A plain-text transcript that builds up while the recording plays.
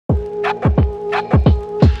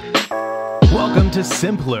Welcome to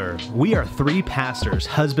Simpler. We are three pastors,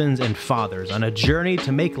 husbands, and fathers on a journey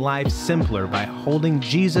to make life simpler by holding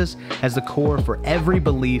Jesus as the core for every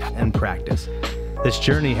belief and practice. This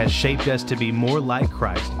journey has shaped us to be more like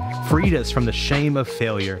Christ, freed us from the shame of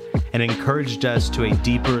failure, and encouraged us to a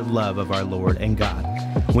deeper love of our Lord and God.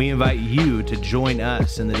 We invite you to join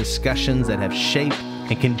us in the discussions that have shaped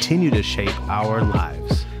and continue to shape our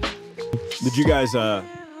lives. Did you guys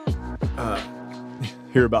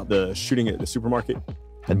hear about the shooting at the supermarket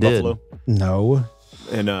in Buffalo? No.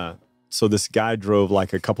 And so this guy drove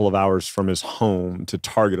like a couple of hours from his home to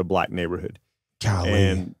target a black neighborhood. Golly.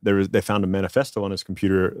 And they found a manifesto on his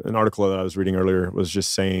computer. An article that I was reading earlier was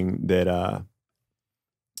just saying that, I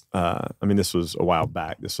mean, this was a while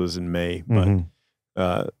back. This was in May. But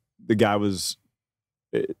the guy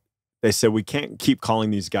they said, we can't keep calling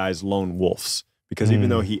these guys lone wolves. Because even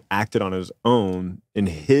though he acted on his own, in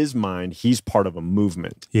his mind, he's part of a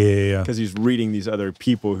movement. Yeah. Because he's reading these other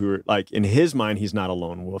people who are like, in his mind, he's not a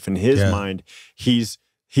lone wolf. In his mind, he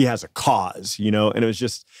has a cause, you know? And it was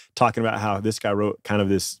just talking about how this guy wrote kind of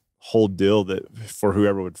this whole deal that for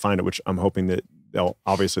whoever would find it, which I'm hoping that they'll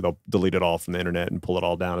delete it all from the internet and pull it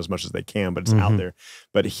all down as much as they can, but it's out there.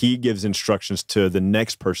 But he gives instructions to the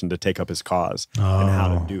next person to take up his cause and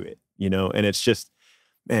how to do it, you know? And it's just,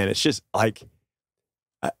 man, it's just like,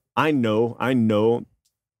 I know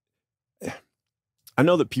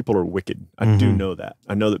that people are wicked. I do know that.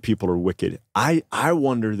 I know that people are wicked. I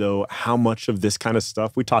wonder, though, how much of this kind of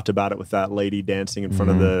stuff, we talked about it with that lady dancing in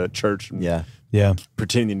front of the church and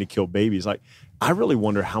pretending to kill babies. Like, I really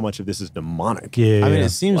wonder how much of this is demonic. I mean, it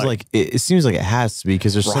seems like it has to be,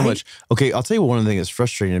 because there's so much. Okay, I'll tell you one thing that's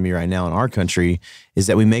frustrating to me right now in our country is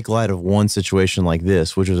that we make light of one situation like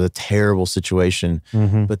this, which was a terrible situation,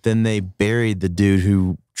 but then they buried the dude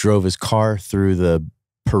who drove his car through the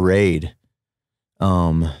parade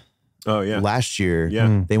last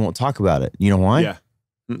year. They won't talk about it. You know why?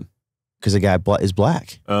 Because the guy is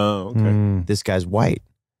black. Oh, okay. This guy's white.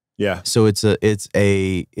 Yeah. So it's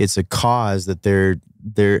a cause that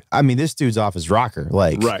they're I mean, this dude's off his rocker.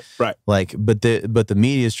 Like right. Like, but the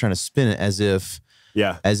media is trying to spin it as if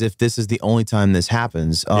this is the only time this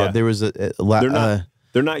happens. There was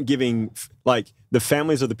they're not giving, like, the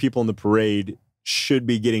families of the people in the parade should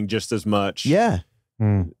be getting just as much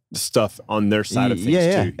stuff on their side of things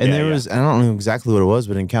too. And there was, I don't know exactly what it was,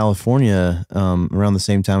 but in California, around the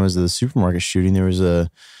same time as the supermarket shooting, there was an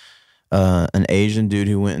Asian dude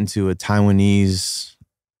who went into a Taiwanese,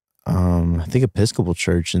 I think Episcopal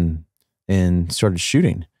church and started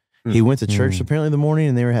shooting. He went to church apparently in the morning,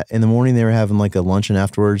 and they were having like a luncheon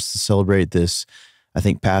afterwards to celebrate this, I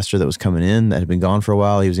think, pastor that was coming in that had been gone for a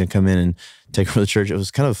while. He was going to come in and take over the church. It was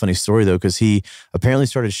kind of a funny story though, because he apparently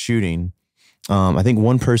started shooting. I think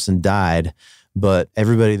one person died, but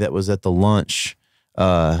everybody that was at the lunch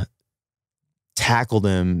tackled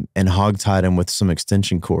him and hogtied him with some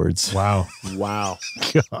extension cords. Wow.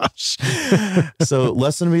 Gosh. So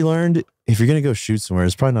lesson to be learned, if you're going to go shoot somewhere,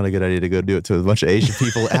 it's probably not a good idea to go do it to a bunch of Asian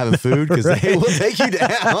people having food, because they will take you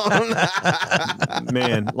down.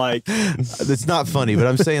 Man, like, it's not funny, but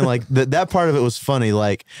I'm saying, like, that part of it was funny,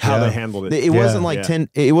 like how they handled it. It wasn't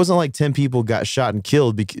like 10 people got shot and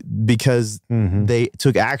killed because they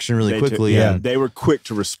took action really quickly. They were quick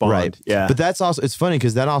to respond. Right. Yeah. But that's also, it's funny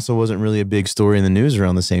because that also wasn't really a big story in the news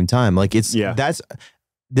around the same time. Like, that's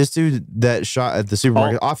this dude that shot at the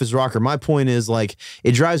supermarket off his rocker. My point is, like,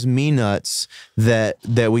 it drives me nuts that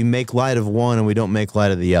we make light of one and we don't make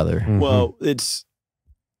light of the other. Well, this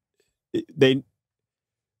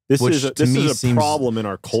is a problem in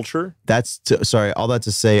our culture. All that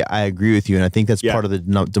to say, I agree with you, and I think that's part of the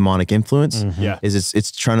demonic influence. Is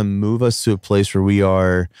it's trying to move us to a place where we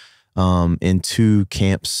are in two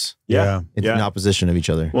camps, in opposition of each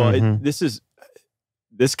other. Well,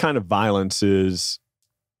 this kind of violence is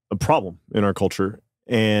a problem in our culture,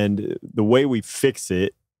 and the way we fix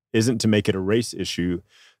it isn't to make it a race issue.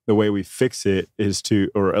 The way we fix it is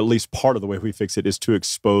or at least part of the way we fix it is to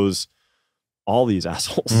expose all these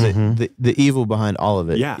assholes. The evil behind all of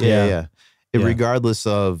it. Regardless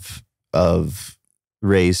of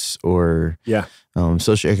race or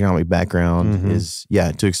socioeconomic background, is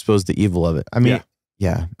to expose the evil of it. I mean,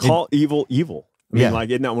 call evil evil. I mean, like,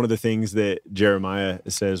 isn't that one of the things that Jeremiah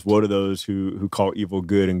says? Woe to those who call evil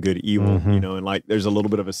good and good evil. You know, and like, there's a little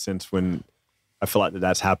bit of a sense when I feel like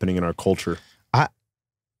that's happening in our culture.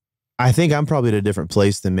 I think I'm probably at a different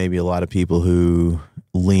place than maybe a lot of people who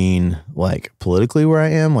lean, like, politically where I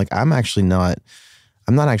am. Like, I'm not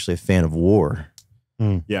actually a fan of war.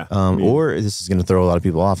 Yeah. Or this is going to throw a lot of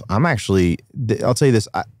people off. I'll tell you this.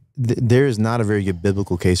 there is not a very good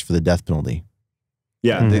biblical case for the death penalty.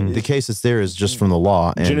 Yeah. The case that's there is just from the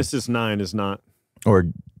law. And, Genesis 9 is not. Or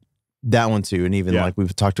that one too. And even like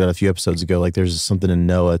we've talked about a few episodes ago, like there's something in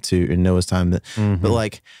Noah too, in Noah's time that, but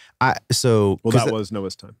like well, that was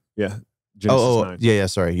Noah's time. Yeah. Genesis 9. Yeah.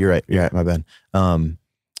 Sorry. You're right. You're right. My bad.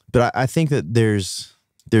 But I think that there's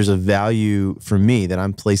a value for me that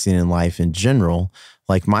I'm placing in life in general.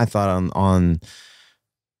 Like my thought on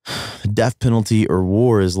death penalty or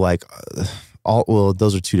war is like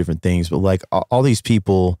those are two different things, but like all these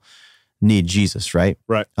people need Jesus, right?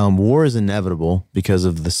 Right. War is inevitable because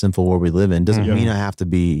of the sinful world we live in. Doesn't mean I have to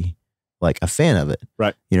be like a fan of it.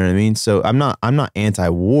 Right. You know what I mean? So I'm not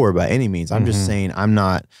anti-war by any means. I'm just saying I'm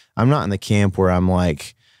not in the camp where I'm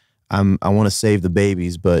like, I want to save the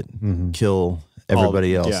babies, but kill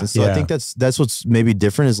everybody else. And so I think that's what's maybe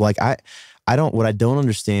different is like, what I don't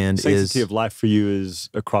understand is sanctity of life for you is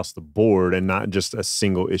across the board and not just a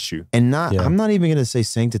single issue. And I'm not even going to say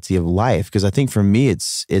sanctity of life, because I think for me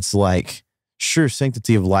it's like, sure,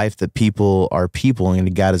 sanctity of life that people are people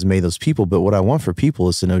and God has made those people, but what I want for people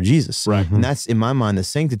is to know Jesus. Right. And that's in my mind the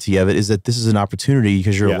sanctity of it is that this is an opportunity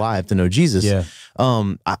because you're alive to know Jesus. Yeah.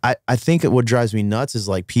 I think that what drives me nuts is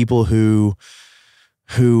like people who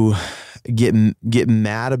get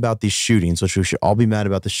mad about these shootings, which we should all be mad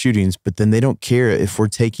about the shootings, but then they don't care if we're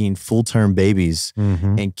taking full-term babies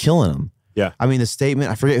and killing them. Yeah. I mean, the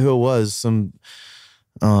statement, I forget who it was,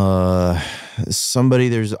 somebody,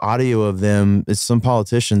 there's audio of them, it's some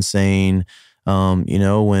politician saying, you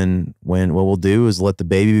know, when what we'll do is let the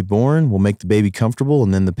baby be born, we'll make the baby comfortable,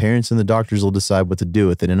 and then the parents and the doctors will decide what to do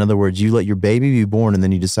with it. In other words, you let your baby be born and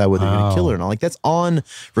then you decide whether you're going to kill her or not. Like that's on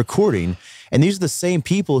recording. And these are the same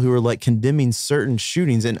people who are like condemning certain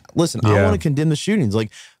shootings. And listen, I want to condemn the shootings,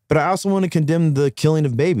 like, but I also want to condemn the killing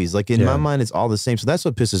of babies. Like in my mind, it's all the same. So that's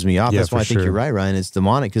what pisses me off. That's why I think you're right, Ryan. It's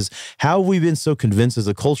demonic. Because how have we been so convinced as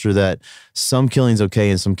a culture that some killing's okay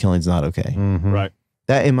and some killing's not okay? Right.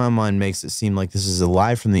 That in my mind makes it seem like this is a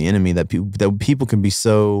lie from the enemy, that people can be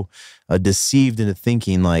so deceived into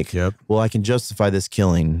thinking like, well, I can justify this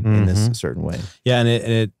killing in this certain way. Yeah,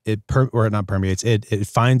 and it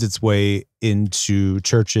finds its way into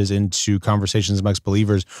churches, into conversations amongst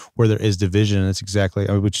believers where there is division. And it's exactly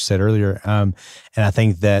what you said earlier. And I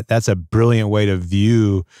think that that's a brilliant way to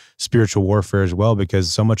view spiritual warfare as well,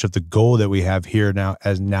 because so much of the goal that we have here now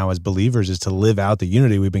as believers is to live out the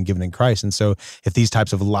unity we've been given in Christ. And so if these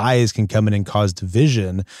types of lies can come in and cause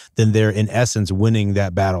division, then they're in essence winning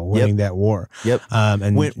that battle, winning that war.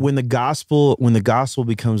 And when the gospel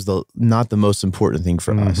becomes not the most important thing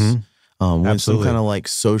for us, when some kind of like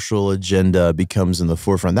social agenda becomes in the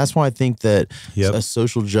forefront. That's why I think that a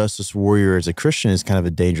social justice warrior as a Christian is kind of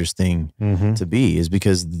a dangerous thing to be, is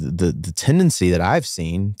because the tendency that I've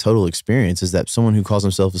seen, total experience, is that someone who calls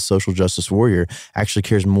himself a social justice warrior actually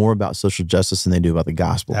cares more about social justice than they do about the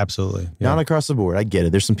gospel. Absolutely. Not across the board. I get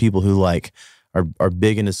it. There's some people who like are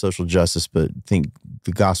big into social justice, but think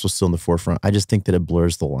the gospel's still in the forefront. I just think that it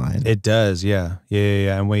blurs the line. It does. Yeah.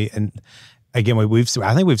 And again,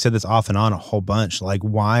 I think we've said this off and on a whole bunch. Like,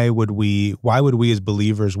 why would we as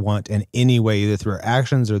believers want in any way, either through our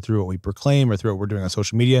actions or through what we proclaim or through what we're doing on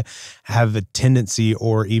social media, have a tendency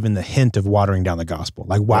or even the hint of watering down the gospel?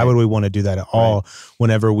 Like, why would we want to do that at all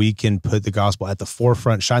whenever we can put the gospel at the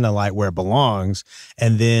forefront, shine the light where it belongs,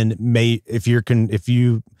 and then if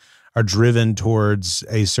you are driven towards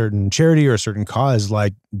a certain charity or a certain cause,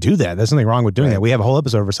 like, do that. There's nothing wrong with doing that. We have a whole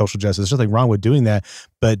episode over social justice. There's nothing wrong with doing that,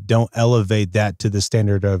 but don't elevate that to the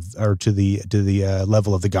standard of, or to the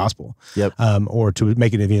level of the gospel. Or to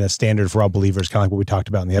make it even a standard for all believers, kind of like what we talked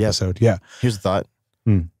about in the episode. Here's a thought.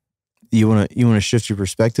 You want to shift your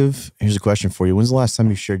perspective? Here's a question for you. When's the last time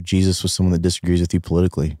you shared Jesus with someone that disagrees with you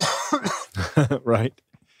politically? Right.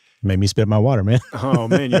 Made me spit my water, man. Oh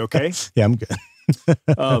man, you okay? Yeah, I'm good.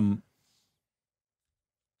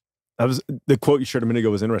 The quote you shared a minute ago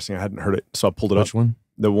was interesting. I hadn't heard it, so I pulled it up. Which one?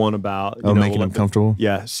 The one about making them comfortable.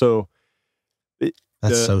 Yeah. So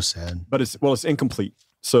that's so sad. But it's incomplete.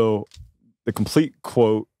 So the complete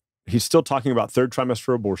quote, he's still talking about third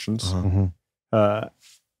trimester abortions. The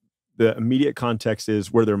immediate context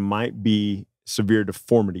is where there might be severe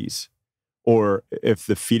deformities, or if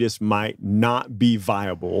the fetus might not be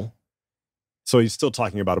viable. So he's still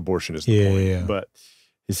talking about abortion is the point. But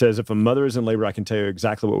he says, if a mother is in labor, I can tell you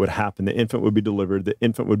exactly what would happen. The infant would be delivered. The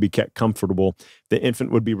infant would be kept comfortable. The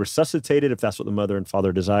infant would be resuscitated if that's what the mother and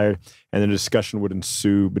father desired. And then a discussion would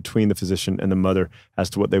ensue between the physician and the mother as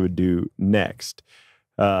to what they would do next.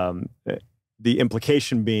 The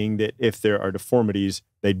implication being that if there are deformities,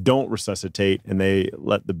 they don't resuscitate and they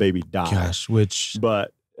let the baby die. Gosh,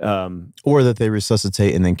 But or that they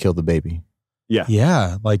resuscitate and then kill the baby. Yeah.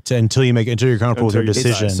 Yeah. Like until you're comfortable with your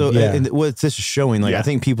decision. So and what this is showing, like, I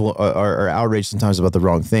think people are outraged sometimes about the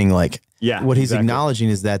wrong thing. Like, what he's acknowledging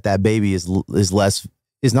is that baby is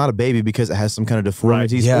not a baby because it has some kind of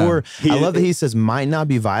deformities. Right. Or I love that he says might not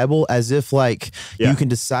be viable, as if like you can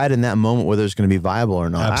decide in that moment whether it's going to be viable or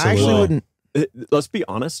not. Absolutely. I actually wouldn't. Let's be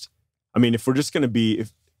honest. I mean, if we're just going to be,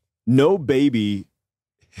 if no baby,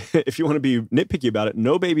 if you want to be nitpicky about it,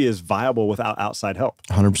 no baby is viable without outside help.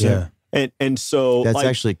 100%. And so that's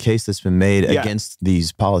actually a case that's been made against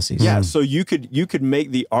these policies. Yeah. So you could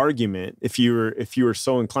make the argument if you were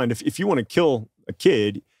so inclined, if you want to kill a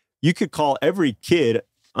kid, you could call every kid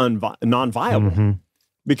non-viable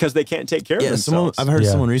because they can't take care of themselves. I've heard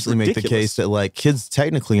someone recently make the case that like kids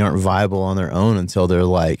technically aren't viable on their own until they're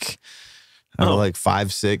like, I don't know, like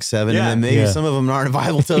 5, 6, 7, and then maybe some of them aren't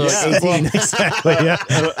viable till like 18. Exactly. Yeah.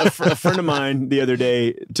 A friend of mine the other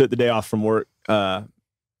day took the day off from work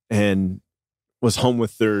and was home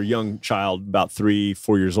with their young child, about 3,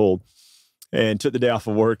 4 years old, and took the day off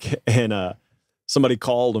of work. And somebody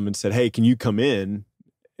called them and said, "Hey, can you come in?"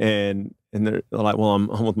 And they're like, "Well, I'm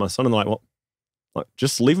home with my son." And they're like, "Well,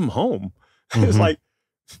 just leave him home." It's like,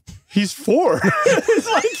 he's 4.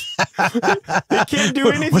 It's like he can't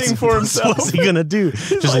do anything for himself. What's he gonna do?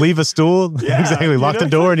 Just like, leave a stool? Exactly. Lock the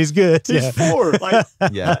door and he's good. He's 4. Like,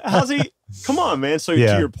 how's he? Come on, man. So to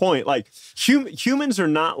your point, like humans are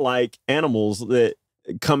not like animals that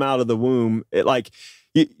come out of the womb. Like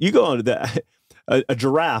you go into that. A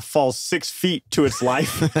giraffe falls 6 feet to its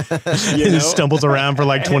life, and stumbles around for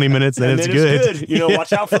like 20 minutes, then it's good. You know,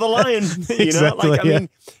 watch out for the lion. You know, like I mean,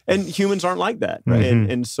 and humans aren't like that, right?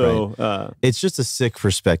 And so it's just a sick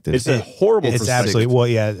perspective. It's a horrible. It's perspective.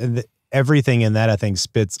 absolutely everything in that I think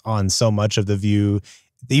spits on so much of the view,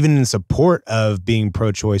 even in support of being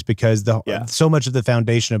pro-choice, because so much of the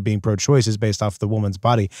foundation of being pro-choice is based off the woman's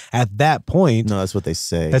body. At that point, no, that's what they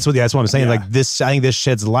say. That's what I'm saying. Like this, I think this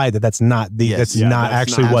sheds light that's not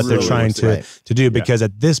actually what they're trying to do. Because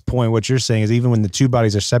at this point, what you're saying is even when the two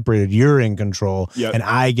bodies are separated, you're in control, and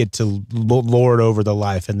I get to lord over the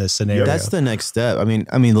life in this scenario. That's the next step. I mean,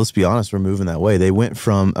 let's be honest, we're moving that way. They went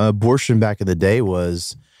from abortion back in the day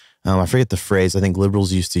was. I forget the phrase. I think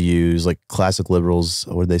liberals used to use, like classic liberals,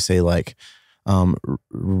 or they say like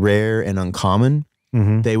rare and uncommon.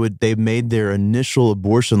 They made their initial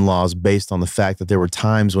abortion laws based on the fact that there were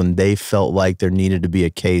times when they felt like there needed to be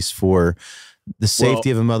a case for the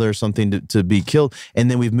safety of a mother or something to be killed.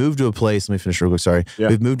 And then we've moved to a place, let me finish real quick, sorry.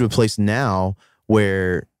 We've moved to a place now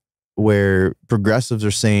where progressives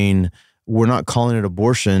are saying we're not calling it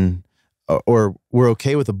abortion, or we're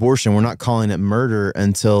okay with abortion. We're not calling it murder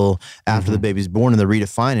until after the baby's born, and they're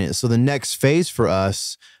redefining it. So the next phase for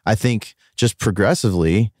us, I think, just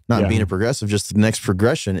progressively, not being a progressive, just the next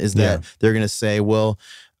progression is that they're going to say, well,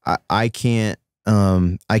 I can't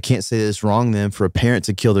say this wrong then for a parent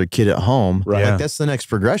to kill their kid at home. Right. Like that's the next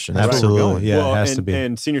progression. That's absolutely. Where we're going. Yeah, well, it has to be.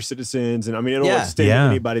 And senior citizens, and I mean, it'll extend to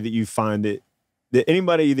anybody that you find that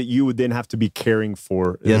anybody that you would then have to be caring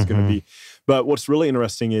for is going to be. But what's really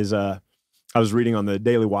interesting is, I was reading on the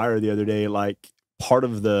Daily Wire the other day, like part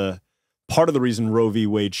of the reason Roe v.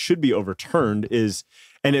 Wade should be overturned is,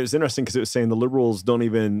 and it was interesting because it was saying the liberals don't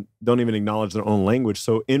even acknowledge their own language.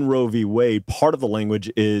 So in Roe v. Wade, part of the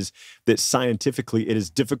language is that scientifically it is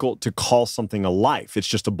difficult to call something a life. It's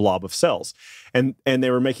just a blob of cells. And they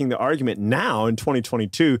were making the argument now in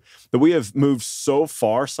 2022 that we have moved so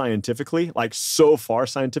far scientifically,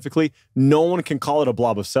 no one can call it a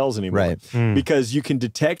blob of cells anymore. Right. Because you can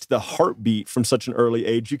detect the heartbeat from such an early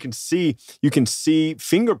age. You can see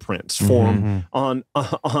fingerprints form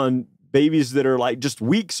on babies that are like just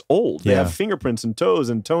weeks old. They have fingerprints and toes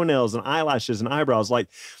and toenails and eyelashes and eyebrows. Like,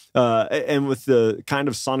 and with the kind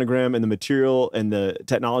of sonogram and the material and the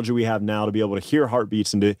technology we have now to be able to hear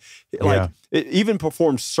heartbeats and to even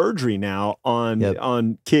perform surgery now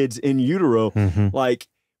on kids in utero, like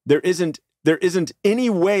there isn't any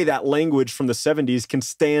way that language from the 70s can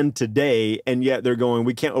stand today, and yet they're going,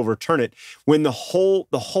 we can't overturn it. When the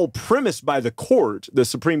whole premise by the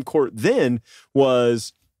Supreme Court then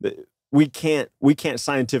was we can't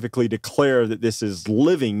scientifically declare that this is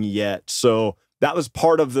living yet. So that was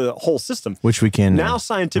part of the whole system. Which we can now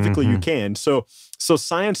scientifically you can. So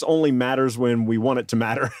science only matters when we want it to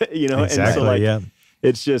matter, you know? Exactly, and so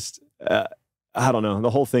it's just I don't know. The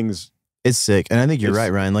whole thing's it's sick. And I think you're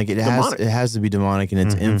right, Ryan. Like it has to be demonic in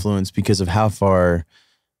its influence because of how far,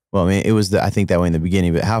 well, I mean, it was I think that way in the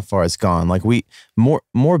beginning, but how far it's gone. Like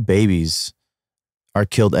more babies are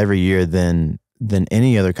killed every year than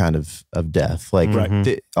any other kind of death. Like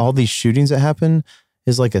all these shootings that happen,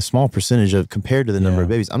 is like a small percentage of compared to the number of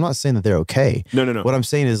babies. I'm not saying that they're okay. No, no, no. What I'm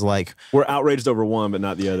saying is like we're outraged over one, but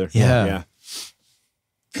not the other. Yeah.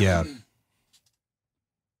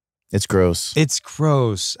 It's gross. It's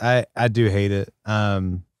gross. I do hate it.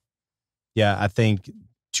 Yeah, I think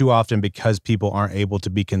too often because people aren't able to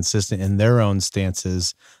be consistent in their own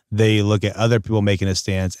stances, they look at other people making a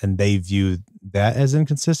stance and they view that as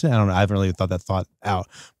inconsistent. I don't know. I haven't really thought that thought out,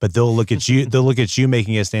 but they'll look at you. They'll look at you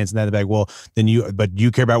making a stance and then they're like, well, then but you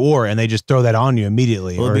care about war, and they just throw that on you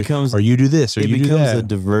immediately. Well, or you do this, or you do that. It becomes a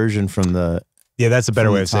diversion from the. Yeah, that's a better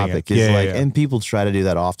way of saying it. And people try to do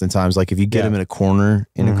that oftentimes. Like if you get them in a corner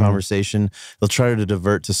in a conversation, they'll try to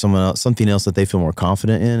divert to someone else, something else that they feel more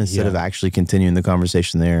confident in, instead of actually continuing the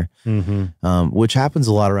conversation there. Which happens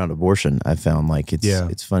a lot around abortion. I've found like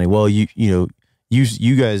it's funny. Well, you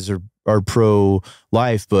guys are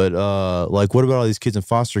pro-life, but like what about all these kids in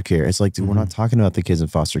foster care? It's like, dude, we're not talking about the kids in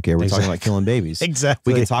foster care. We're talking about killing babies.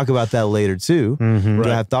 Exactly. We can talk about that later too. Do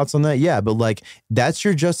I have thoughts on that? Yeah, but like that's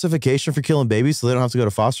your justification for killing babies so they don't have to go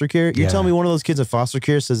to foster care? You tell me one of those kids in foster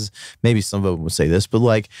care says, maybe some of them would say this, but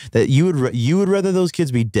like that you would rather those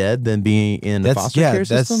kids be dead than be in the foster care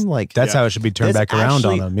system? Like that's how it should be turned back around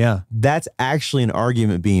on them. Yeah. That's actually an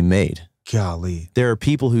argument being made. Golly, there are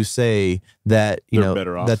people who say that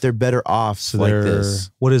they're better off. So like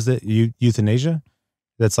this. What is it? Euthanasia?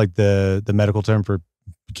 That's like the medical term for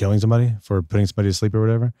killing somebody, for putting somebody to sleep or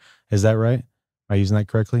whatever. Is that right? Am I using that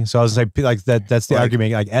correctly? So I was like that. That's the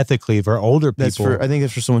argument. Like ethically, for older people, I think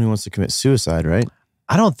that's for someone who wants to commit suicide, right?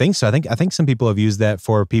 I don't think so. I think some people have used that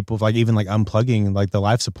for people, like even like unplugging like the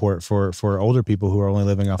life support for older people who are only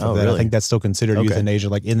living off of that. Really? I think that's still considered euthanasia.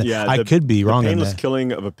 Like I could be wrong. The painless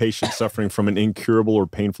killing of a patient suffering from an incurable or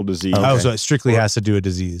painful disease. Oh, so it strictly has to do with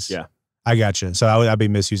disease. Yeah. I gotcha. So I'd be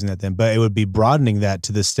misusing that then, but it would be broadening that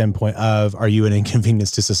to the standpoint of, are you an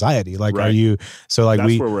inconvenience to society? Like, are you, so like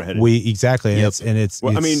that's where we're headed. Exactly.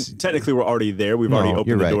 Well, I mean, technically we're already there. We've already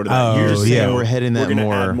opened the door to that. You're just saying we're heading that we're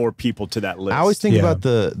more. Add more people to that list. I always think about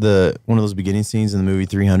the one of those beginning scenes in the movie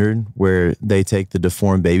 300 where they take the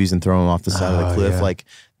deformed babies and throw them off the side of the cliff. Yeah. Like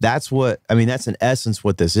that's in essence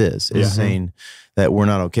what this is saying that we're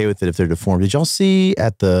not okay with it if they're deformed. Did y'all see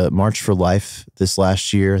at the March for Life this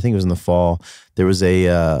last year? I think it was in the fall. There was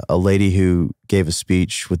a lady who gave a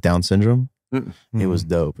speech with Down syndrome. It was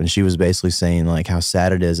dope, and she was basically saying like how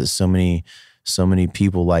sad it is that so many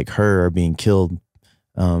people like her are being killed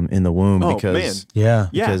in the womb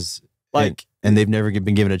because and they've never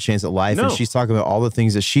been given a chance at life. And she's talking about all the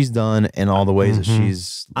things that she's done and all the ways that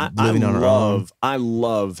she's living on her own. I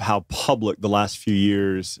love how public the last few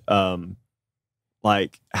years.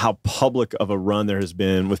 Like how public of a run there has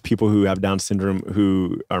been with people who have Down syndrome,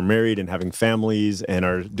 who are married and having families and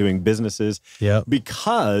are doing businesses. Yeah.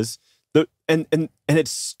 Because and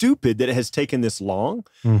it's stupid that it has taken this long,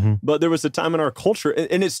 but there was a time in our culture,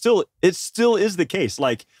 and it still is the case.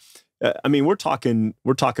 Like, I mean, we're talking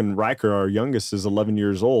Riker, our youngest, is 11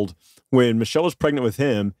 years old. When Michelle was pregnant with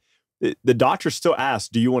him, the doctor still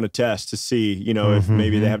asked, do you want to test to see, if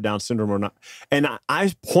maybe they have Down syndrome or not? And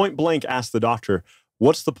I point blank asked the doctor,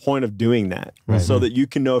 what's the point of doing that? So that you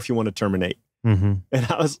can know if you want to terminate. And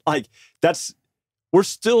I was like, we're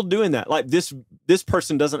still doing that. Like this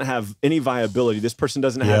person doesn't have any viability. This person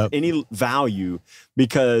doesn't have any value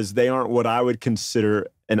because they aren't what I would consider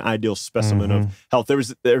an ideal specimen of health. There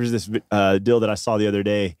was this deal that I saw the other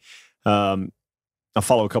day. I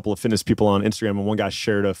follow a couple of fitness people on Instagram, and one guy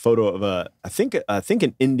shared a photo of I think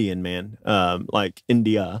an Indian man, like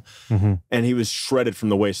India, and he was shredded from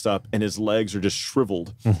the waist up, and his legs are just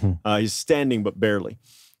shriveled. He's standing but barely.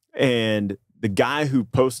 And the guy who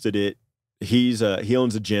posted it, he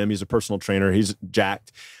owns a gym. He's a personal trainer. He's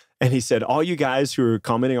jacked. And he said, all you guys who are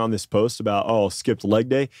commenting on this post about, skipped leg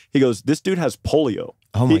day, he goes, this dude has polio.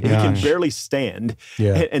 Oh my gosh. He can barely stand.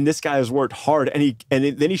 Yeah. And this guy has worked hard. And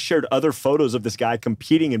then he shared other photos of this guy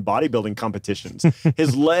competing in bodybuilding competitions.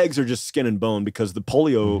 His legs are just skin and bone because the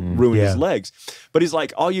polio ruined his legs. But he's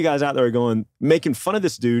like, all you guys out there are making fun of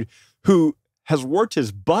this dude who has worked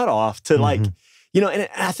his butt off to and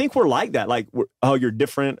I think we're like that. Like, you're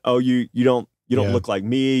different. Oh, you don't look like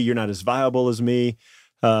me. You're not as viable as me.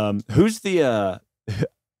 Who's the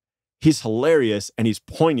he's hilarious and he's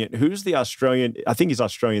poignant. Who's the Australian? I think he's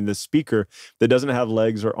Australian, the speaker that doesn't have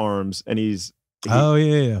legs or arms, and You know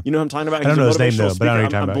what I'm talking about? I don't know his name though, but I know what you're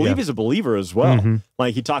talking about. I believe he's a believer as well.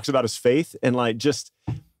 Like he talks about his faith, and like just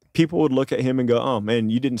people would look at him and go, "Oh man,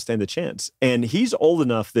 you didn't stand a chance." And he's old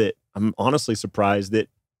enough that I'm honestly surprised that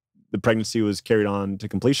the pregnancy was carried on to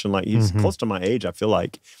completion. Like he's close to my age, I feel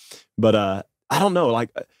like. But I don't know. Like,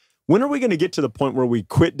 when are we going to get to the point where we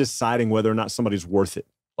quit deciding whether or not somebody's worth it?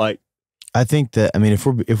 Like, I think that, I mean,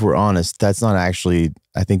 if we're honest, I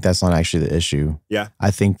think that's not actually the issue. Yeah.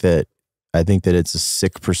 I think that it's a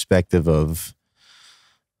sick perspective of,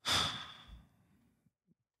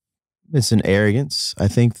 it's an arrogance. I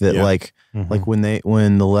think that like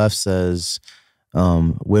when the left says,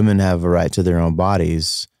 women have a right to their own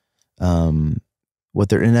bodies, what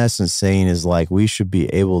they're in essence saying is like, we should be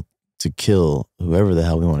able to kill whoever the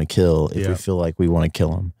hell we want to kill if we feel like we want to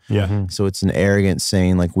kill them. Yeah. So it's an arrogant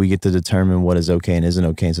saying like we get to determine what is okay and isn't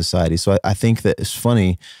okay in society. So I think that it's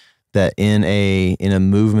funny that in a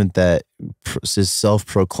movement that is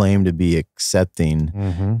self-proclaimed to be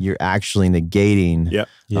accepting, you're actually negating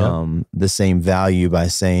the same value by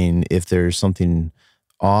saying if there's something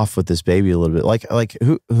off with this baby a little bit. Like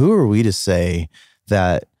who are we to say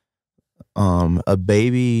that a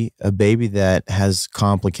baby that has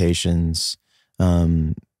complications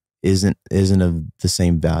isn't of the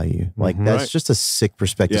same value? Like that's just a sick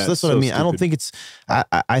perspective. Yeah, so that's what I mean. stupid. I don't think it's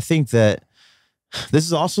I think that this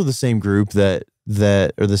is also the same group that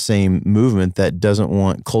or the same movement that doesn't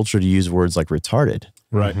want culture to use words like retarded.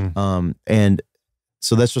 Right. And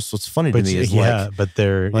so that's just what's funny to me is but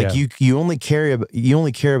they're like you only care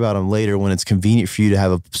about them later when it's convenient for you to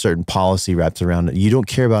have a certain policy wrapped around it. You don't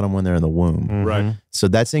care about them when they're in the womb. Right. So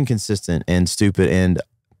that's inconsistent and stupid and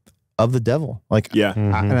of the devil. Like,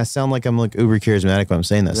 and I sound like I'm like uber charismatic when I'm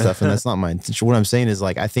saying that stuff, and that's not my intention. What I'm saying is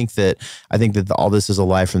like I think that all this is a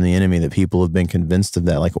lie from the enemy, that people have been convinced of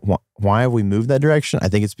that. Like, why have we moved that direction? I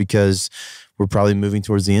think it's because we're probably moving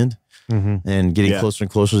towards the end. And getting closer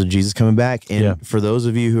and closer to Jesus coming back. And for those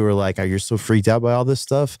of you who are like, you're so freaked out by all this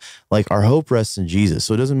stuff, like our hope rests in Jesus.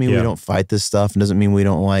 So it doesn't mean we don't fight this stuff. It doesn't mean we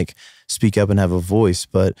don't like speak up and have a voice.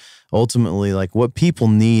 But ultimately, like what people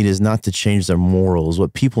need is not to change their morals.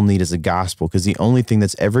 What people need is a gospel, because the only thing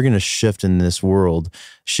that's ever going to shift in this world,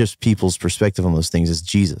 shifts people's perspective on those things, is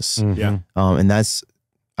Jesus. And I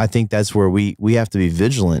think that's where we have to be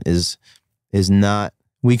vigilant is not,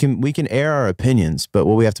 we can air our opinions, but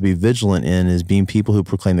what we have to be vigilant in is being people who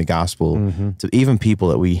proclaim the gospel to even people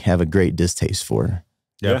that we have a great distaste for.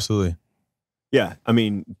 Yeah, absolutely. Yeah. I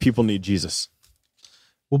mean, people need Jesus.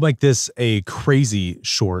 We'll make this a crazy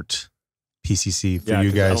short PCC for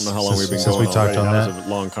you guys. I don't know how long we've been since going we talked on that. That was a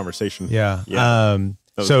long conversation. Yeah.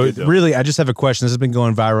 So really, I just have a question. This has been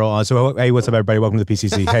going viral. So, hey, what's up, everybody? Welcome to the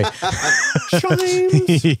PCC. Hey.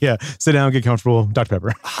 Yeah. Sit down, get comfortable. Dr.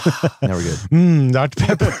 Pepper. Now we're good. Dr.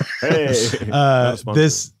 Pepper. Hey.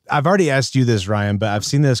 I've already asked you this, Ryan, but I've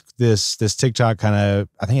seen this TikTok kind of,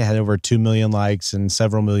 I think it had over 2 million likes and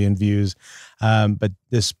several million views. But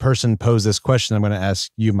this person posed this question. I'm going to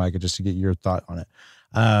ask you, Micah, just to get your thought on it.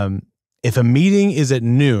 If a meeting is at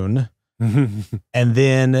noon, and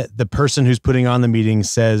then the person who's putting on the meeting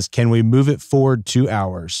says, can we move it forward 2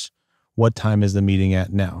 hours? What time is the meeting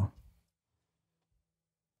at now?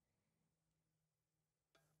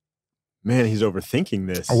 Man, he's overthinking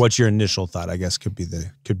this. Or what's your initial thought, I guess could be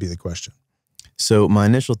the question. So my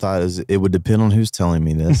initial thought is it would depend on who's telling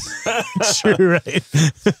me this. True, right?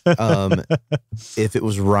 If it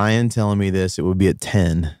was Ryan telling me this, it would be at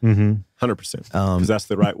 10. 100%. Because that's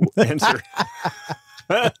the right answer.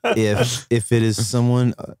 If it is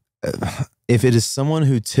someone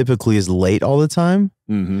who typically is late all the time,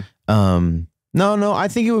 no, I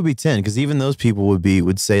think it would be 10, because even those people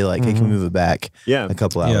would say like, hey, can we move it back a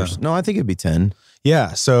couple hours? No, I think it'd be 10.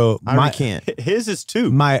 Yeah, so I can't. His is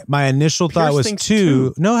 2. My initial thought was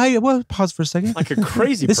 2. No, hey, well, pause for a second. Like a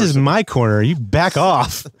crazy This is my corner. You back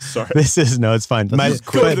off. Sorry. It's fine.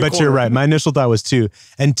 But you're right. My initial thought was 2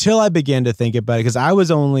 until I began to think about it, because I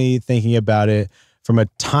was only thinking about it from a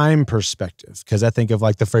time perspective, because I think of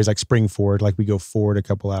like the phrase like spring forward, like we go forward a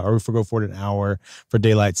couple hours, or if we go forward an hour for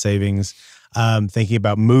daylight savings. Thinking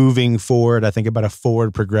about moving forward, I think about a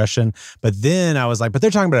forward progression. But then I was like, but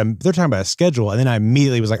they're talking about a schedule, and then I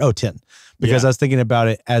immediately was like, 10, because I was thinking about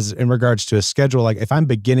it as in regards to a schedule. Like if I'm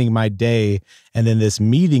beginning my day, and then this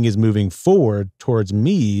meeting is moving forward towards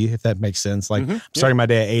me, if that makes sense. Like I'm starting my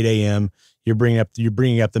day at 8 a.m. You're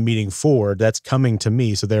bringing up the meeting forward. That's coming to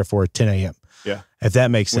me, so therefore 10 a.m. Yeah, if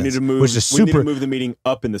that makes sense. We need to move. We need to move the meeting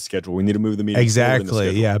up in the schedule. We need to move the meeting forward in the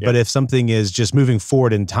schedule. Yeah, but if something is just moving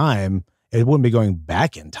forward in time, it wouldn't be going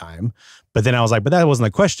back in time. But then I was like, but that wasn't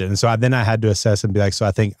the question. And so then I had to assess and be like, so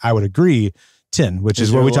I think I would agree 10, which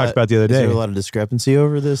is what we talked about the other day. Is there a lot of discrepancy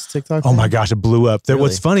over this TikTok Oh thing? my gosh, it blew up. Really?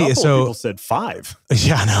 What's funny is people said 5.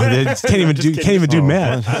 Yeah, no, they can't even do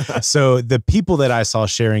math. So the people that I saw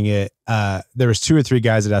sharing it, there was 2 or 3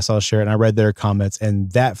 guys that I saw share it, and I read their comments,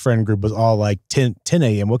 and that friend group was all like 10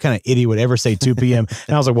 a.m. What kind of idiot would ever say 2 p.m.?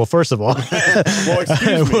 And I was like, well, first of all,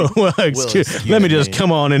 let me just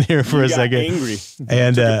come on in here for a second. Angry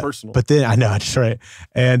and personal. But then I know that's right.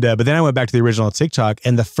 And but then I went back to the original TikTok,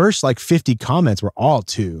 and the first like 50 comments were all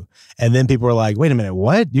 2. And then people were like, wait a minute,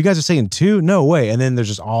 what? You guys are saying 2? No way. And then there's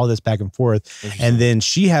just all this back and forth. And then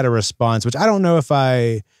she had a response, which I don't know if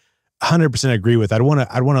I 100% agree with. I'd want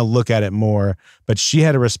to look at it more, but she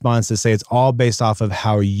had a response to say it's all based off of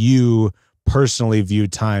how you personally view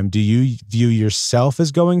time. Do you view yourself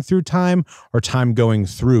as going through time or time going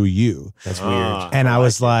through you? That's weird. And I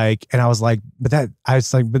was like, but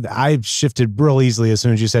I shifted real easily as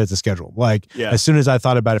soon as you said it's a schedule. Like as soon as I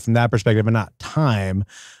thought about it from that perspective and not time,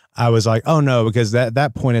 I was like, oh no, because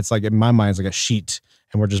that point, it's like in my mind, it's like a sheet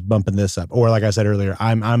and we're just bumping this up. Or like I said earlier,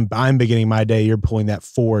 I'm beginning my day. You're pulling that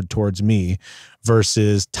forward towards me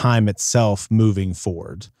versus time itself moving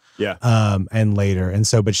forward. Yeah. And later. And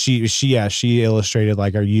so, but she illustrated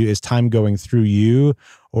like, is time going through you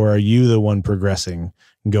or are you the one progressing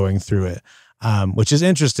and going through it? Which is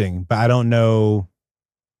interesting, but I don't know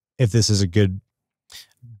if this is a good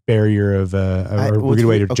barrier of a good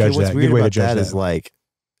way to judge that. What's weird about that is like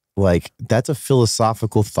that's a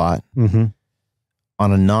philosophical thought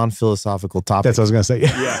on a non-philosophical topic. That's what I was going to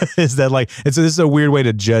say. Yeah. Is that like, this is a weird way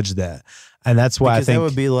to judge that. And that's why I think that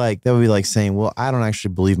would be like saying, well, I don't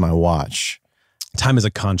actually believe my watch. Time is a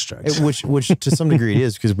construct, which to some degree it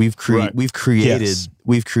is, because we've created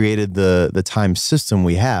the time system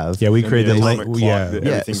we have. Yeah, we created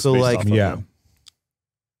the So like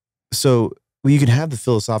so you can have the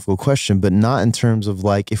philosophical question, but not in terms of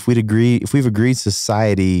like if we've agreed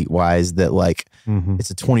society wise that like it's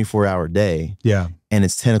a 24-hour day. Yeah, and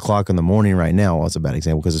it's 10 o'clock in the morning right now. Well, that's a bad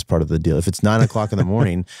example because it's part of the deal. If it's 9 o'clock in the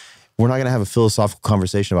morning. We're not going to have a philosophical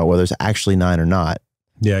conversation about whether it's actually 9 or not.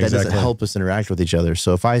 Yeah, that doesn't help us interact with each other.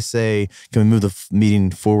 So if I say, can we move the meeting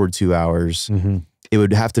forward 2 hours? It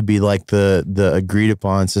would have to be like the agreed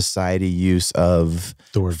upon society use of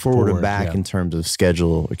forward and back in terms of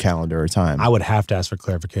schedule, or calendar, or time. I would have to ask for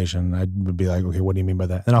clarification. I would be like, okay, what do you mean by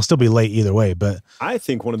that? And I'll still be late either way. But I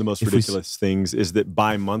think one of the most ridiculous things is that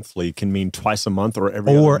bi-monthly can mean twice a month or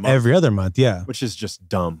every other month. Yeah, which is just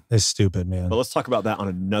dumb. It's stupid, man. But let's talk about that on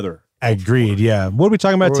another. Agreed. Yeah. What are we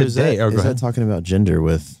talking about today? Is that talking about gender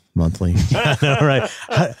with monthly? Right.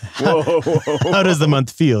 How does the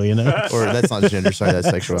month feel, you know? Or that's not gender, sorry, that's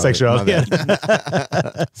sexuality. Sexuality.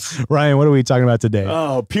 Ryan, what are we talking about today?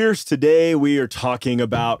 Oh, Pierce, today we are talking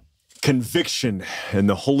about conviction and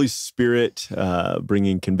the Holy Spirit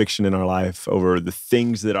bringing conviction in our life over the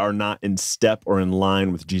things that are not in step or in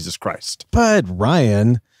line with Jesus Christ. But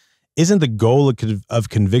Ryan, isn't the goal of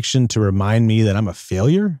conviction to remind me that I'm a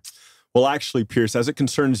failure? Well, actually, Pierce, as it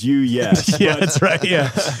concerns you, yes. Yeah, that's right. Yeah.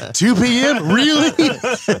 2 p.m.? Really?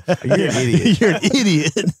 You're an idiot. You're an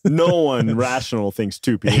idiot. No one rational thinks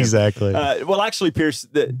 2 p.m. Exactly. Well, actually, Pierce,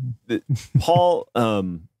 Paul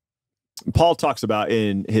talks about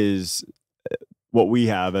in his what we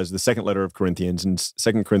have as the second letter of Corinthians, in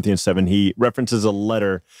 2 Corinthians 7, he references a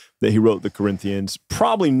letter that he wrote the Corinthians,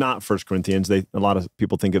 probably not 1 Corinthians. A lot of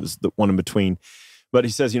people think it was the one in between. But he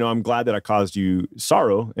says, I'm glad that I caused you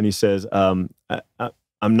sorrow. And he says, I'm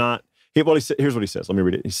not. Here's what he says. Let me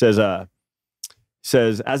read it. He says,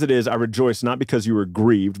 as it is, I rejoice not because you were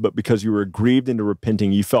grieved, but because you were grieved into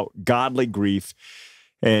repenting. You felt godly grief.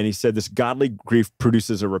 And he said, this godly grief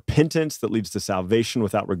produces a repentance that leads to salvation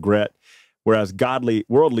without regret, whereas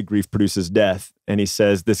worldly grief produces death. And he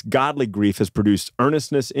says, this godly grief has produced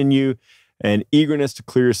earnestness in you and eagerness to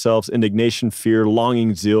clear yourselves, indignation, fear,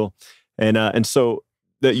 longing, zeal. And so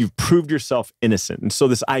that you've proved yourself innocent. And so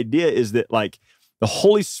this idea is that like the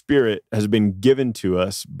Holy Spirit has been given to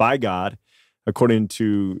us by God, according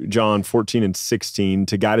to John 14:16,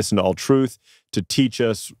 to guide us into all truth, to teach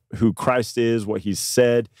us who Christ is, what he's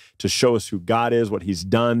said, to show us who God is, what he's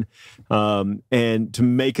done, and to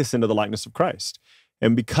make us into the likeness of Christ.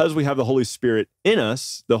 And because we have the Holy Spirit in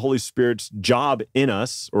us, the Holy Spirit's job in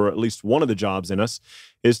us, or at least one of the jobs in us,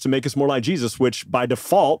 is to make us more like Jesus, which by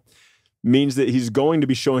default means that he's going to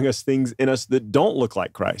be showing us things in us that don't look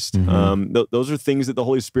like Christ. Those are things that the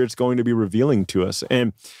Holy Spirit's going to be revealing to us.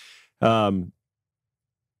 And,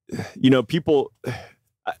 people,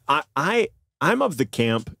 I'm of the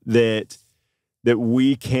camp that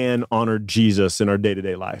we can honor Jesus in our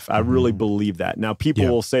day-to-day life. I really believe that. Now, people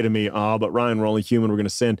will say to me, but Ryan, we're only human, we're going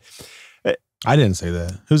to sin. I didn't say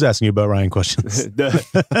that. Who's asking you about Ryan questions? the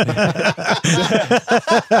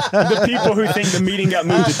people who think the meeting got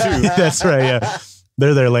moved to 2. That's right. Yeah.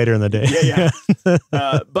 They're there later in the day.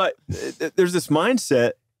 But there's this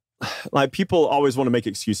mindset, like people always want to make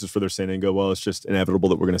excuses for their sin and go, well, it's just inevitable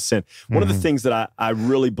that we're going to sin. One of the things that I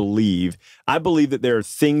really believe, I believe that there are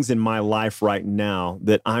things in my life right now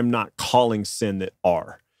that I'm not calling sin that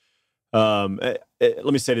are. Let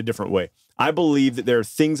me say it a different way. I believe that there are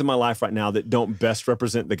things in my life right now that don't best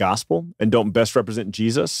represent the gospel and don't best represent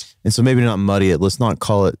Jesus. And so maybe not muddy it. Let's not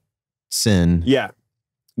call it sin. Yeah.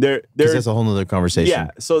 Because that's a whole nother conversation. Yeah.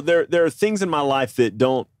 So there are things in my life that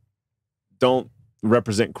don't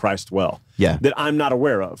represent Christ well. Yeah. That I'm not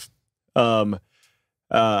aware of. And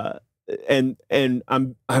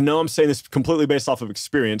I know I'm saying this completely based off of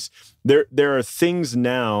experience. There are things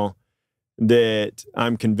now that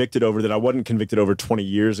I'm convicted over that I wasn't convicted over 20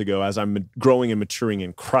 years ago as I'm growing and maturing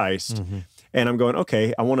in Christ. And I'm going,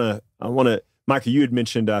 okay, I want to, Michael, you had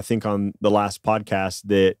mentioned, I think on the last podcast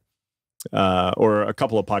that, or a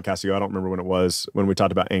couple of podcasts ago, I don't remember when it was, when we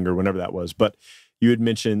talked about anger, whenever that was, but you had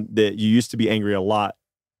mentioned that you used to be angry a lot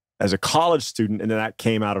as a college student and then that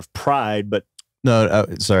came out of pride, but. No,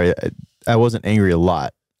 sorry, I wasn't angry a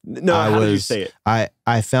lot. No, how did you say it?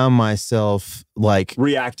 I found myself like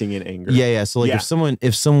reacting in anger. Yeah. So like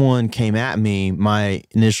if someone came at me, my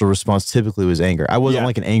initial response typically was anger. I wasn't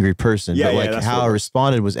like an angry person, but like how I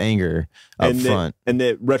responded was anger up front. And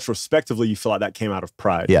that retrospectively, you feel like that came out of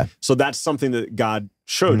pride. Yeah. So that's something that God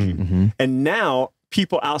showed you. And now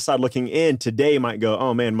people outside looking in today might go,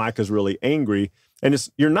 "Oh man, Micah's really angry." And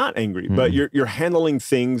you're not angry, but you're handling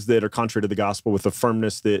things that are contrary to the gospel with a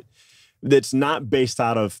firmness that's not based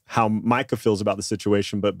out of how Micah feels about the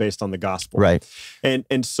situation, but based on the gospel. Right.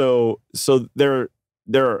 And so there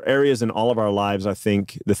are areas in all of our lives, I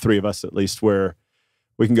think, the three of us at least, where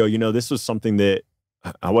we can go, this was something that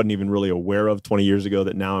I wasn't even really aware of 20 years ago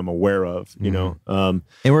that now I'm aware of, know. And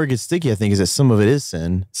where it gets sticky, I think, is that some of it is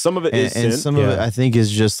sin. Some of it is sin. And some of it, I think,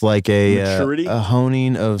 is just like a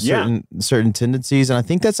honing of certain tendencies. And I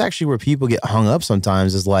think that's actually where people get hung up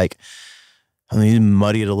sometimes is like, I mean,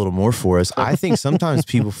 muddy it a little more for us. I think sometimes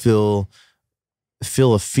people feel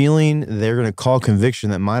a feeling they're going to call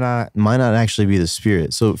conviction that might not actually be the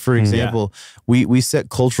Spirit. So, for example, we set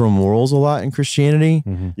cultural morals a lot in Christianity.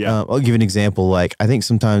 I'll give you an example. Like, I think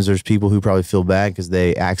sometimes there's people who probably feel bad because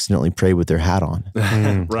they accidentally pray with their hat on.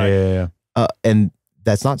 Right. And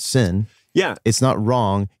that's not sin. Yeah. It's not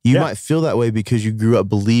wrong. You might feel that way because you grew up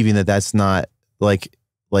believing that that's not like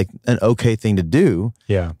an okay thing to do.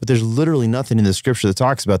 Yeah. But there's literally nothing in the scripture that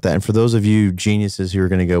talks about that. And for those of you geniuses who are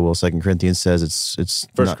going to go, well, 2 Corinthians says it's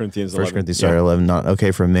 1 Corinthians 11, not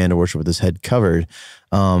okay for a man to worship with his head covered.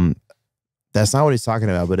 That's not what he's talking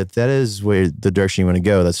about. But if that is where the direction you want to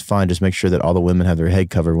go, that's fine. Just make sure that all the women have their head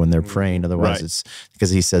covered when they're praying. Otherwise it's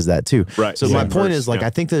because he says that too. Right. So my point is I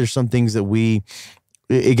think that there's some things that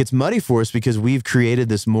it gets muddy for us because we've created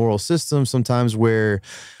this moral system sometimes where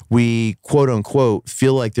we, quote unquote,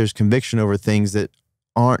 feel like there's conviction over things that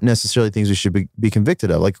aren't necessarily things we should be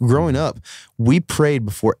convicted of. Like growing up, we prayed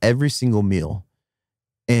before every single meal.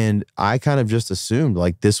 And I kind of just assumed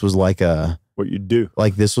like this was like what you do.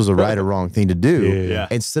 Like this was a right or wrong thing to do. Yeah.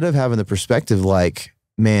 Instead of having the perspective like,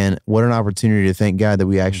 man, what an opportunity to thank God that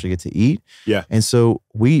we actually get to eat. Yeah. And so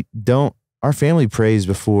our family prays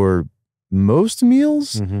before most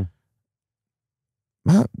meals.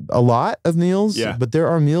 Not a lot of meals, but there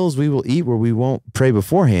are meals we will eat where we won't pray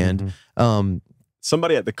beforehand.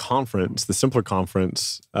 Somebody at the conference, the Simpler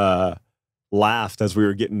conference, laughed as we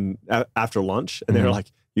were getting after lunch, and they were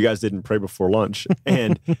like, "You guys didn't pray before lunch,"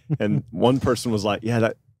 and one person was like,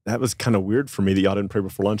 "Yeah, that was kind of weird for me that y'all didn't pray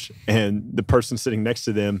before lunch." And the person sitting next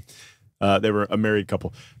to them, they were a married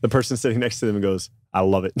couple. The person sitting next to them goes, "I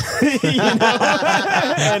love it,"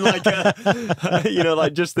 and like,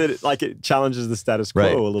 just that, it challenges the status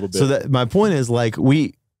quo a little bit. So that my point is, like,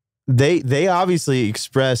 they obviously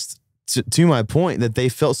expressed to my point that they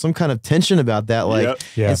felt some kind of tension about that, like,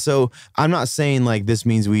 and so I'm not saying like this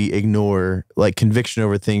means we ignore like conviction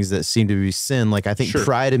over things that seem to be sin. Like, I think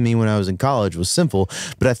pride in me when I was in college was simple,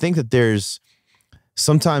 but I think that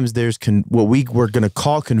sometimes there's what we're going to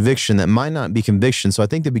call conviction that might not be conviction. So I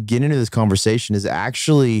think the beginning of this conversation is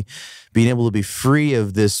actually being able to be free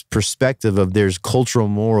of this perspective of there's cultural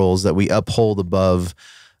morals that we uphold above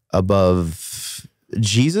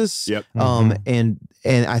Jesus. Yep.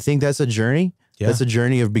 And I think that's a journey. Yeah. That's a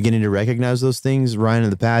journey of beginning to recognize those things. Ryan, in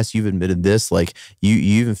the past, you've admitted this, like you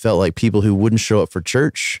even felt like people who wouldn't show up for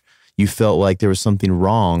church, you felt like there was something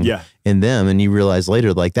wrong in them, and you realize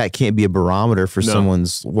later like that can't be a barometer for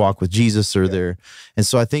someone's walk with Jesus or their. And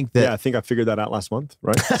so I think that I think I figured that out last month,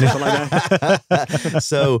 right? Something like that.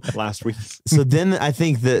 So last week. So then I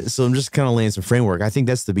think that, so I'm just kind of laying some framework. I think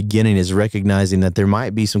that's the beginning, is recognizing that there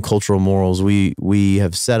might be some cultural morals we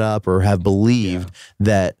have set up or have believed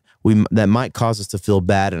that might cause us to feel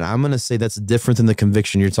bad. And I'm going to say that's different than the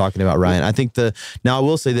conviction you're talking about, Ryan. I think now I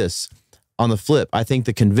will say this on the flip. I think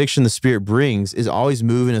the conviction the Spirit brings is always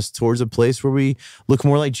moving us towards a place where we look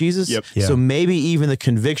more like Jesus. Yep. Yeah. So maybe even the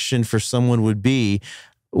conviction for someone would be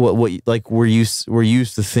what like we're used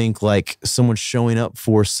to think like someone showing up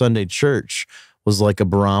for Sunday church was like a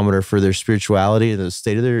barometer for their spirituality, the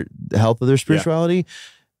state of the health of their spirituality.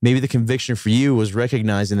 Maybe the conviction for you was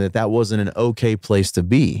recognizing that wasn't an okay place to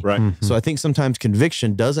be. Right. Mm-hmm. So I think sometimes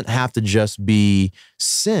conviction doesn't have to just be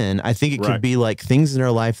sin. I think it could be like things in our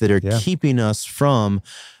life that are keeping us from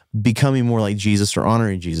becoming more like Jesus or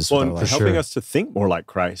honoring Jesus. Well, and helping us to think more like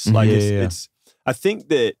Christ. Like it's I think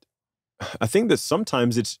that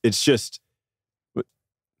sometimes it's just,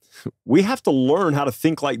 we have to learn how to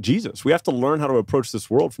think like Jesus. We have to learn how to approach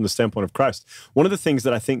this world from the standpoint of Christ. One of the things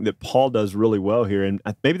that I think that Paul does really well here, and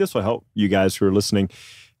maybe this will help you guys who are listening.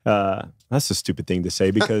 That's a stupid thing to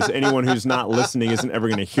say, because anyone who's not listening isn't ever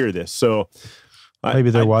going to hear this. So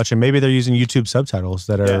maybe they're watching. Maybe they're using YouTube subtitles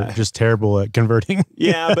that are just terrible at converting.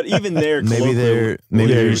 Yeah, but even there, maybe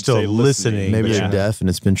they're still listening. Maybe they're deaf and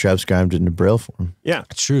it's been transcribed into Braille form. Yeah,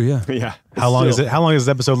 it's true. Yeah, yeah. How long is it? How long is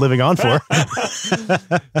this episode living on for?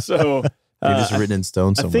 So you're just written in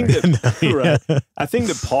stone somewhere. I think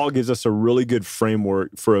that Paul gives us a really good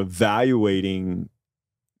framework for evaluating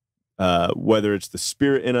whether it's the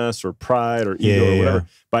Spirit in us or pride or ego or whatever,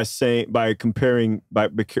 by comparing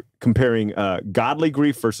godly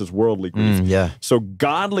grief versus worldly grief. So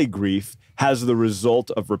godly grief has the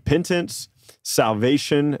result of repentance,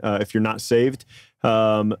 salvation, if you're not saved,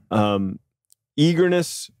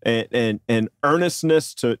 eagerness and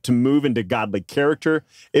earnestness to move into godly character.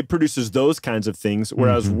 It produces those kinds of things.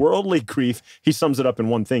 Whereas worldly grief, he sums it up in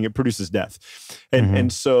one thing: it produces death.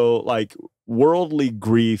 And so like worldly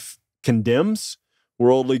grief condemns.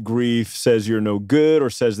 Worldly grief says you're no good, or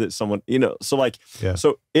says that someone,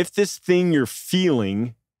 so if this thing you're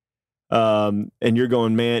feeling, and you're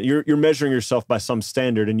going, man, you're measuring yourself by some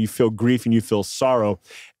standard, and you feel grief and you feel sorrow,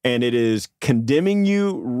 and it is condemning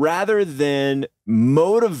you rather than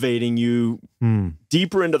motivating you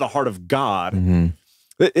deeper into the heart of God.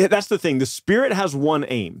 That's the thing. The Spirit has one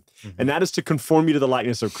aim, and that is to conform you to the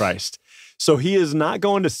likeness of Christ. So he is not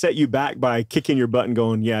going to set you back by kicking your butt and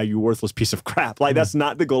going, yeah, you worthless piece of crap. Like that's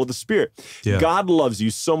not the goal of the Spirit. Yeah. God loves you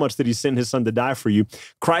so much that he sent his son to die for you.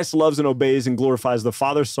 Christ loves and obeys and glorifies the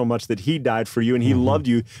Father so much that he died for you, and he loved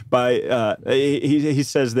you by, he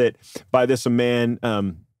says that by this a man,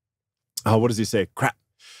 what does he say? Crap.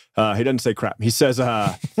 He doesn't say crap. He says,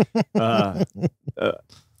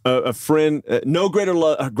 a friend, no greater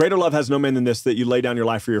love has no man than this, that you lay down your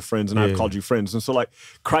life for your friends, and I've called you friends. And so like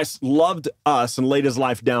Christ loved us and laid his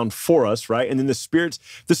life down for us, right? And then the Spirit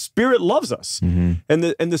loves us, and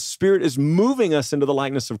the Spirit is moving us into the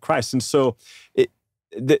likeness of Christ. And so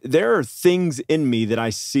there are things in me that I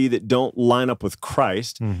see that don't line up with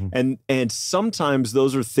Christ, and sometimes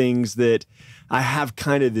those are things that I have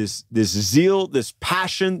kind of this zeal, this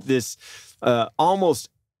passion, this almost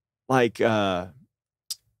like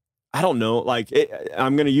I don't know, like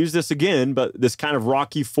I'm going to use this again, but this kind of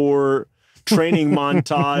Rocky IV training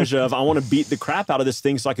montage of I want to beat the crap out of this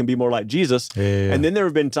thing so I can be more like Jesus. And then there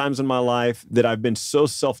have been times in my life that I've been so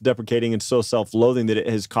self-deprecating and so self-loathing that it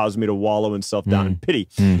has caused me to wallow in self-doubt and pity.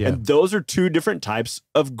 And those are two different types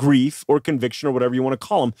of grief or conviction or whatever you want to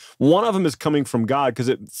call them. One of them is coming from God because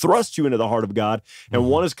it thrusts you into the heart of God, and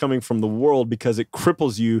one is coming from the world because it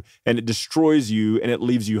cripples you and it destroys you and it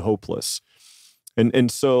leaves you hopeless.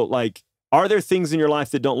 And so, like, are there things in your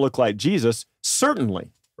life that don't look like Jesus?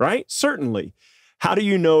 Certainly, right? Certainly. How do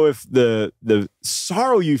you know if the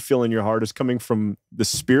sorrow you feel in your heart is coming from the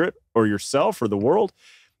Spirit or yourself or the world?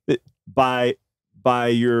 By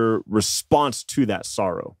your response to that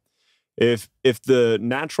sorrow. If the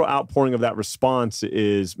natural outpouring of that response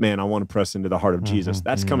is, man, I want to press into the heart of Jesus,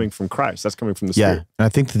 that's coming from Christ. That's coming from the Spirit. And I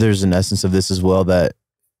think that there's an essence of this as well that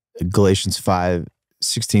Galatians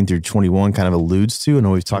 5:16 through 21 kind of alludes to. I know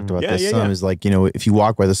we've talked about this some, is like, if you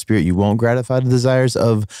walk by the Spirit, you won't gratify the desires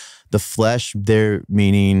of the flesh, there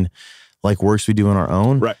meaning like works we do on our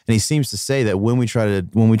own. Right. And he seems to say that when we try to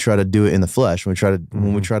do it in the flesh, when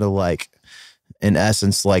we try to like, in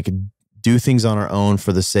essence, like do things on our own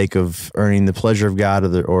for the sake of earning the pleasure of God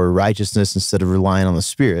or righteousness instead of relying on the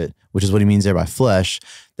Spirit, which is what he means there by flesh,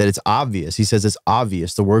 that it's obvious. He says it's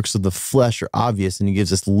obvious. The works of the flesh are obvious, and he gives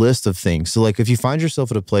this list of things. So like if you find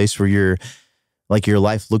yourself at a place where you're like your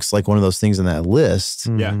life looks like one of those things on that list,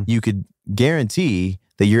 you could guarantee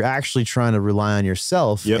that you're actually trying to rely on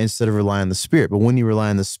yourself instead of relying on the Spirit. But when you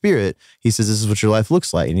rely on the Spirit, he says this is what your life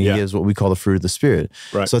looks like. And he gives what we call the fruit of the Spirit.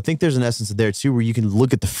 Right. So I think there's an essence there too, where you can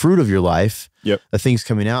look at the fruit of your life, the things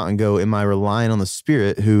coming out, and go, am I relying on the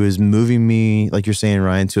Spirit who is moving me, like you're saying,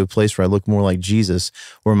 Ryan, to a place where I look more like Jesus?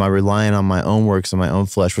 Or am I relying on my own works and my own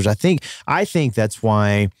flesh? Which I think that's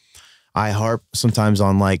why I harp sometimes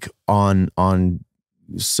on on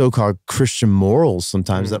so-called Christian morals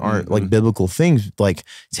sometimes that aren't like biblical things, like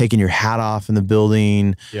taking your hat off in the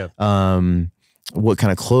building, what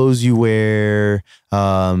kind of clothes you wear,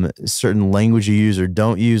 certain language you use or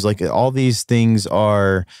don't use. Like all these things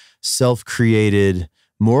are self-created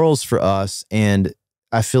morals for us. And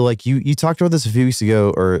I feel like you talked about this a few weeks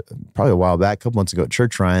ago, or probably a while back, a couple months ago at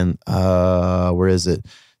church, Ryan. Where is it?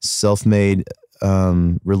 Self-made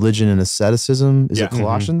religion and asceticism. Is it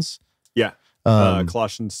Colossians?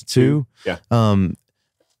 Colossians 2. Yeah.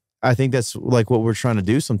 I think that's like what we're trying to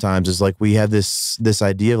do sometimes is like we have this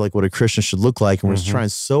idea of like what a Christian should look like, and we're just trying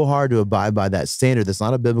so hard to abide by that standard. That's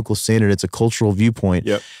not a biblical standard. It's a cultural viewpoint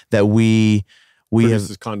that we produces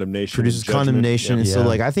have condemnation. Produces condemnation. And so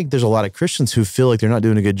like I think there's a lot of Christians who feel like they're not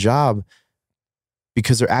doing a good job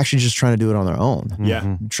because they're actually just trying to do it on their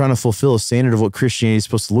own. Trying to fulfill a standard of what Christianity is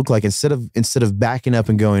supposed to look like instead of backing up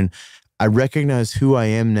and going, I recognize who I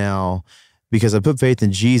am now. Because I put faith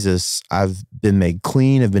in Jesus, I've been made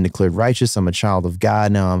clean. I've been declared righteous. I'm a child of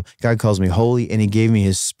God now. God calls me holy, and he gave me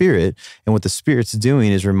his Spirit. And what the Spirit's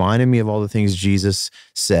doing is reminding me of all the things Jesus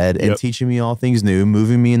said and teaching me all things new,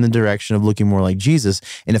 moving me in the direction of looking more like Jesus.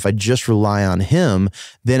 And if I just rely on him,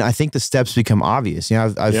 then I think the steps become obvious. You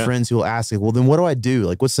know, I have friends who will ask, like, well, then what do I do?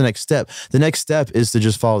 Like, what's the next step? The next step is to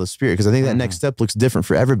just follow the Spirit, because I think that next step looks different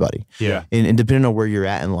for everybody. And depending on where you're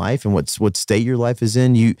at in life and what state your life is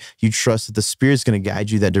in, you trust that the Spirit's going to guide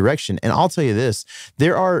you that direction. And I'll tell you this,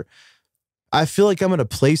 I feel like I'm at a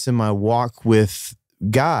place in my walk with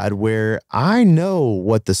God where I know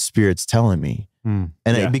what the Spirit's telling me. And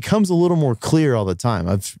it becomes a little more clear all the time.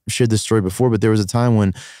 I've shared this story before, but there was a time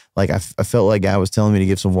when like I felt like God was telling me to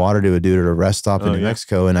give some water to a dude at a rest stop in New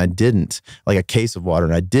Mexico, and I didn't, like a case of water,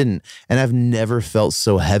 and I didn't. And I've never felt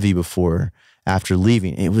so heavy before after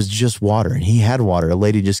leaving. It was just water, and he had water. A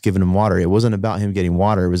lady just giving him water. It wasn't about him getting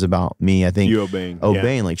water. It was about me, I think. You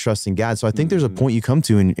obeying, like trusting God. So I think there's a point you come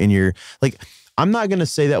to in your, like, I'm not going to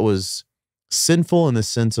say that was sinful in the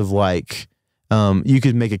sense of like, you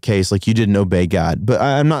could make a case like you didn't obey God, but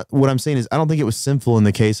what I'm saying is I don't think it was sinful in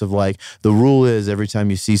the case of like, the rule is every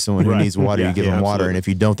time you see someone who needs water, you give them water. And if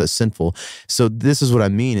you don't, that's sinful. So this is what I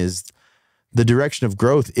mean is, the direction of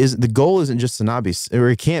growth is, the goal isn't just to not be, or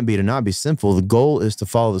it can't be to not be sinful. The goal is to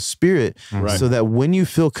follow the Spirit so that when you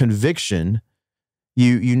feel conviction,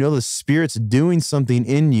 you know the Spirit's doing something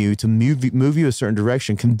in you to move you a certain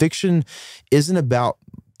direction. Conviction isn't about,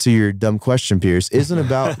 to your dumb question, Pierce, isn't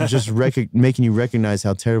about just making you recognize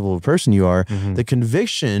how terrible of a person you are. The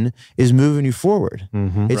conviction is moving you forward.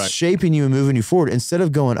 It's shaping you and moving you forward. Instead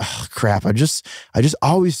of going, oh crap, I just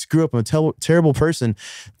always screw up. I'm a terrible person.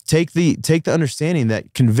 Take the understanding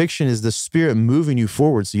that conviction is the Spirit moving you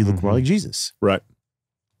forward so you look more like Jesus. Right.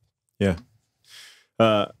 Yeah.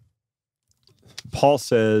 Paul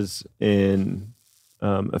says in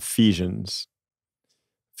Ephesians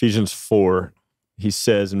 4, he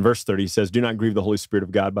says in verse 30, he says, do not grieve the Holy Spirit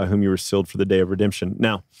of God by whom you were sealed for the day of redemption.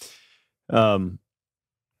 Now, I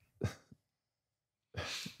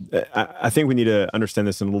think we need to understand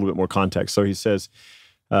this in a little bit more context. So he says,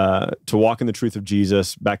 to walk in the truth of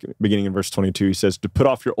Jesus, beginning in verse 22, he says, to put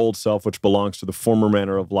off your old self, which belongs to the former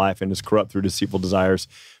manner of life and is corrupt through deceitful desires.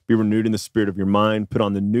 Be renewed in the spirit of your mind. Put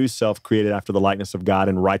on the new self, created after the likeness of God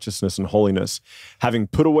in righteousness and holiness. Having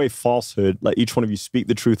put away falsehood, let each one of you speak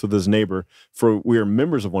the truth with his neighbor, for we are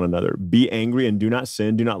members of one another. Be angry and do not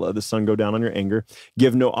sin. Do not let the sun go down on your anger.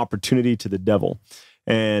 Give no opportunity to the devil.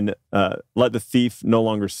 And let the thief no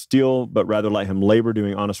longer steal, but rather let him labor,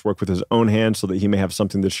 doing honest work with his own hands, so that he may have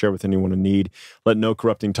something to share with anyone in need. Let no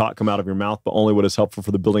corrupting talk come out of your mouth, but only what is helpful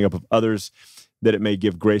for the building up of others, that it may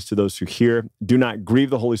give grace to those who hear. Do not grieve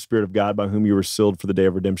the Holy Spirit of God, by whom you were sealed for the day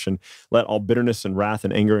of redemption. Let all bitterness and wrath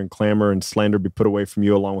and anger and clamor and slander be put away from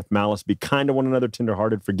you, along with malice. Be kind to one another,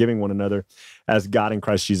 tenderhearted, forgiving one another, as God in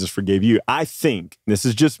Christ Jesus forgave you. I think, this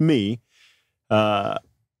is just me,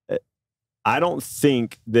 I don't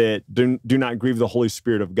think that do not grieve the Holy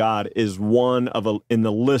Spirit of God is one of in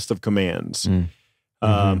the list of commands.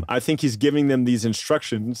 I think he's giving them these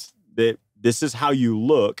instructions that this is how you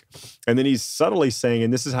look. And then he's subtly saying,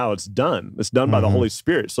 and this is how it's done. It's done by the Holy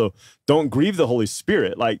Spirit. So don't grieve the Holy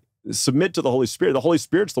Spirit. Like, submit to the Holy Spirit. The Holy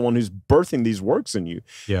Spirit's the one who's birthing these works in you.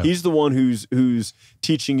 Yeah. He's the one who's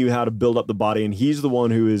teaching you how to build up the body, and he's the one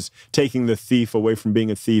who is taking the thief away from being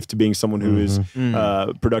a thief to being someone who is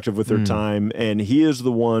productive with their time. And he is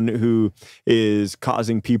the one who is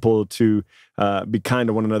causing people to be kind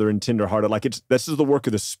to one another and tenderhearted. Like, this is the work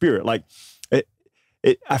of the Spirit. Like,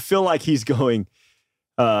 I feel like he's going,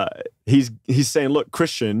 he's saying, look,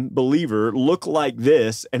 Christian, believer, look like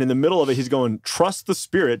this. And in the middle of it, he's going, trust the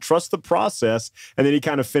Spirit, trust the process. And then he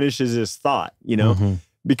kind of finishes his thought, you know,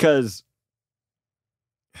 because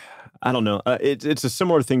I don't know. It's a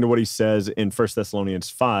similar thing to what he says in 1 Thessalonians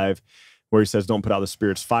 5, where he says, don't put out the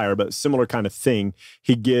Spirit's fire, but similar kind of thing.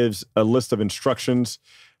 He gives a list of instructions.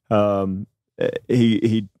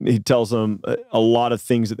 He tells them a lot of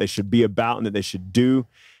things that they should be about and that they should do.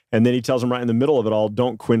 And then he tells them right in the middle of it all,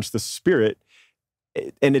 don't quench the Spirit.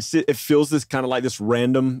 And it feels this kind of like this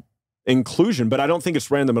random inclusion, but I don't think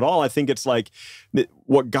it's random at all. I think it's like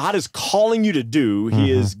what God is calling you to do,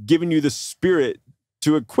 he is giving you the Spirit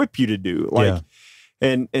to equip you to do. Like,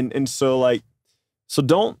 and so like, so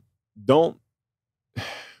don't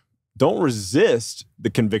resist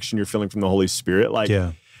the conviction you're feeling from the Holy Spirit. Like,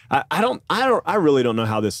 I really don't know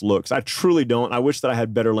how this looks. I truly don't. I wish that I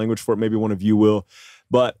had better language for it. Maybe one of you will.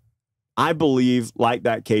 But I believe, like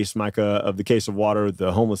that case, Micah, of the case of water,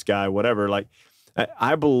 the homeless guy, whatever, like,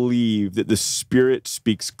 I believe that the Spirit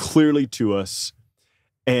speaks clearly to us.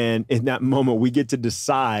 And in that moment, we get to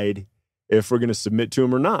decide if we're going to submit to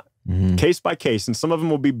him or not, case by case. And some of them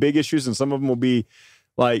will be big issues, and some of them will be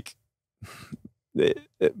like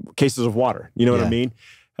cases of water. You know what I mean?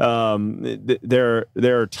 There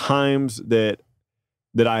are times that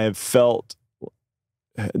I have felt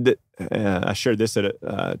that I shared this at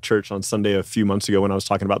a church on Sunday a few months ago when I was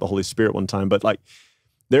talking about the Holy Spirit one time. But like,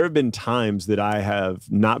 there have been times that I have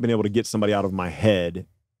not been able to get somebody out of my head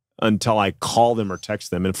until I call them or text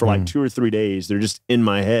them, and for like 2 or 3 days, they're just in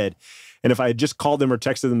my head. And if I had just called them or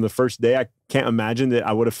texted them the first day, I can't imagine that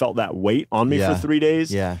I would have felt that weight on me for 3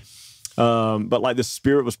 days. But like the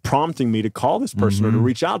Spirit was prompting me to call this person or to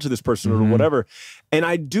reach out to this person or whatever. And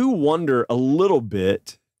I do wonder a little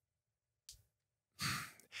bit.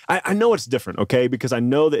 I know it's different, okay? Because I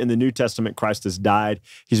know that in the New Testament, Christ has died.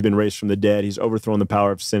 He's been raised from the dead. He's overthrown the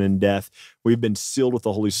power of sin and death. We've been sealed with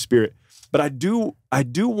the Holy Spirit. But I do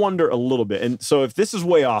wonder a little bit. And so if this is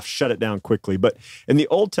way off, shut it down quickly. But in the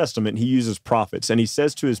Old Testament, he uses prophets, and he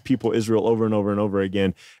says to his people Israel over and over and over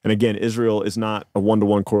again. And again, Israel is not a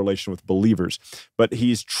one-to-one correlation with believers, but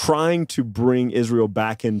he's trying to bring Israel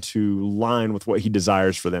back into line with what he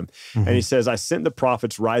desires for them. And he says, I sent the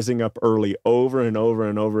prophets rising up early over and over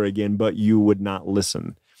and over again, but you would not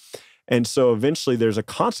listen. And so eventually there's a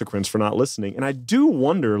consequence for not listening. And I do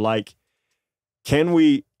wonder, like, can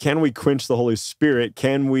we quench the Holy Spirit?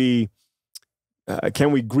 Can we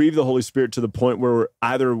grieve the Holy Spirit to the point where we're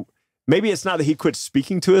either, maybe it's not that he quits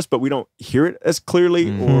speaking to us, but we don't hear it as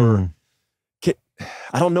clearly, or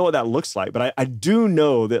I don't know what that looks like. But I do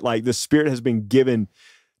know that like the Spirit has been given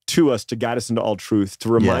to us to guide us into all truth, to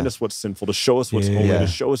remind us what's sinful, to show us what's holy, to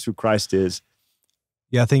show us who Christ is.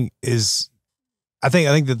 Yeah, I think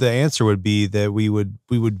that the answer would be that we would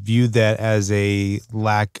view that as a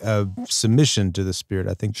lack of submission to the Spirit.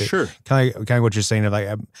 I think that kind of what you're saying,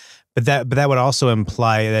 like, but that would also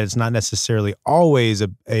imply that it's not necessarily always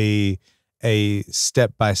a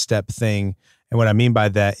step-by-step thing. And what I mean by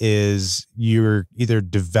that is you're either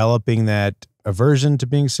developing that aversion to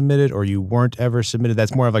being submitted, or you weren't ever submitted.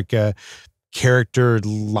 That's more of like a character,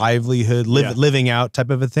 livelihood, living out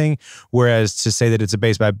type of a thing. Whereas to say that it's a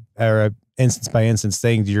base by or a instance by instance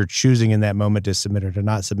thing, you're choosing in that moment to submit or to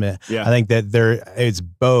not submit. I think that it's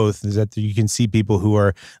both, is that you can see people who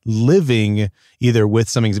are living either with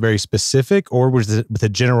something very specific or with a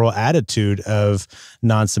general attitude of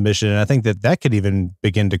non-submission. And I think that could even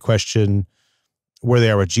begin to question where they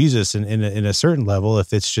are with Jesus in a certain level,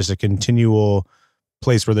 if it's just a continual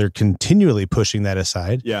place where they're continually pushing that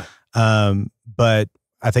aside. But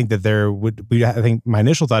I think that I think my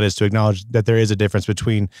initial thought is to acknowledge that there is a difference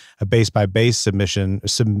between a base by base submission,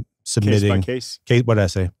 submitting case. What did I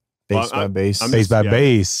say? Base by base, base by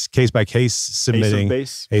base, case by case submitting,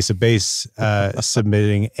 ace of base,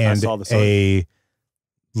 submitting, and a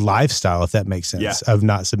lifestyle, if that makes sense, of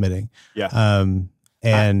not submitting. And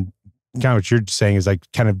kind of what you're saying is like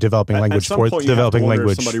kind of developing language for developing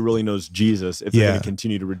language. If somebody really knows Jesus, if they're going to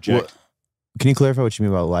continue to reject can you clarify what you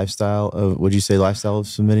mean about lifestyle of, would you say lifestyle of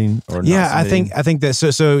submitting or not submitting? I think that,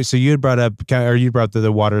 so you had brought up, or you brought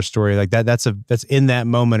the water story like that. That's in that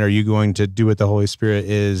moment. Are you going to do what the Holy Spirit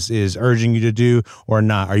is urging you to do or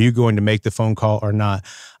not? Are you going to make the phone call or not?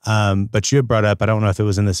 But you had brought up, I don't know if it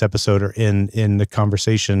was in this episode or in the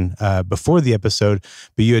conversation before the episode,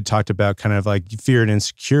 but you had talked about kind of like fear and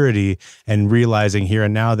insecurity and realizing here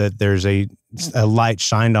and now that there's a light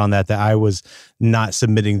shined on that I was not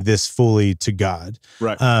submitting this fully to God.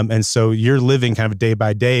 Right. And so you're living kind of day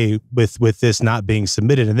by day with this not being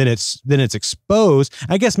submitted. And then it's exposed.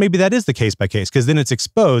 I guess maybe that is the case by case, because then it's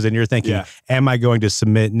exposed and you're thinking, am I going to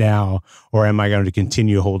submit now or am I going to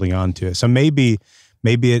continue holding on to it? So maybe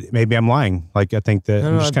I'm lying. Like, I think that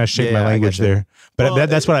I'm just kind of shaking my language there. But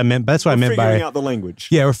that's what I meant. That's what I meant by figuring out the language.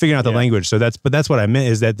 Yeah, we're figuring out the language. So that's what I meant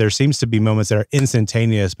is that there seems to be moments that are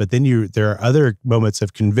instantaneous, but then there are other moments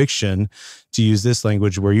of conviction, to use this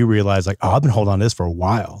language, where you realize like, oh, I've been holding on to this for a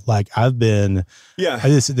while. Like this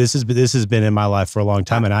has been in my life for a long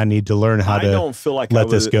time, and I need to learn how to don't feel like let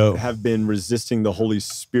this go. Have been resisting the Holy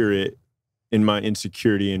Spirit in my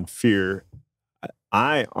insecurity and fear.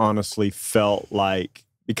 I honestly felt like,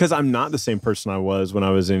 because I'm not the same person I was when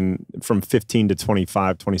I was from 15 to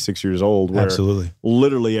 25, 26 years old, where absolutely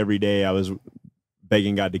literally every day I was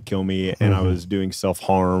begging God to kill me, and I was doing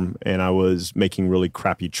self-harm, and I was making really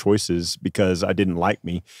crappy choices because I didn't like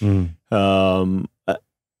me. I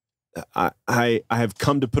have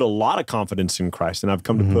come to put a lot of confidence in Christ, and I've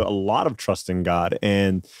come to put a lot of trust in God,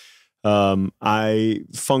 and I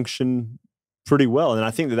function pretty well. And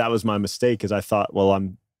I think that was my mistake, is I thought, well,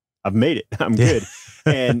 I've made it. I'm good.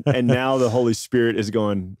 And now the Holy Spirit is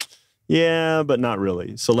going, yeah, but not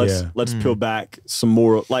really. So let's peel back some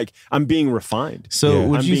more. Like, I'm being refined.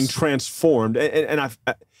 So I'm being transformed. And I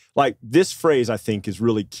like this phrase, I think, is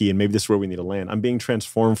really key. And maybe this is where we need to land. I'm being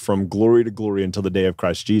transformed from glory to glory until the day of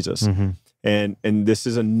Christ Jesus. And this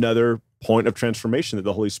is another point of transformation that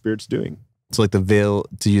the Holy Spirit's doing. It's like the veil,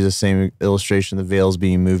 to use the same illustration, the veil's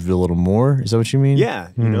being moved a little more. Is that what you mean? Yeah.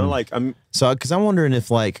 You know, like because I'm wondering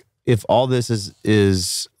if all this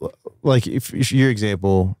is like, if your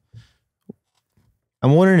example,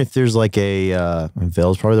 I'm wondering if there's like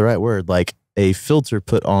veil is probably the right word, like a filter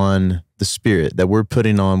put on the Spirit that we're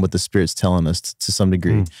putting on what the Spirit's telling us to some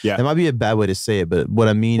degree. Yeah. That might be a bad way to say it, but what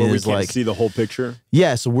I mean is, we can't like, see the whole picture.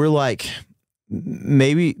 Yeah. So we're like,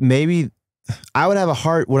 maybe I would have a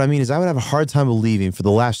hard time believing for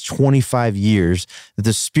the last 25 years that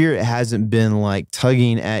the Spirit hasn't been like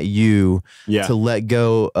tugging at you to let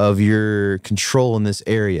go of your control in this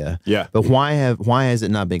area. Yeah. But why has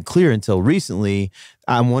it not been clear until recently?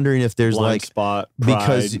 I'm wondering if there's blind like spot,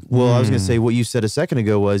 because I was gonna say what you said a second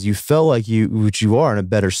ago was you felt like which you are in a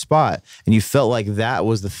better spot, and you felt like that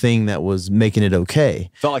was the thing that was making it okay.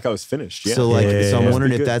 Felt like I was finished. Yeah. So I'm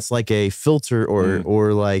wondering if that's like a filter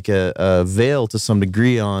or like a veil to some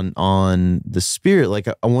degree on the Spirit. Like,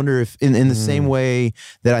 I wonder if in the same way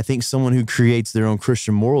that I think someone who creates their own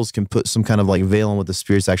Christian morals can put some kind of like veil on what the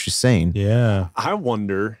Spirit's actually saying. Yeah. I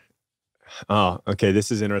wonder. Oh, okay. This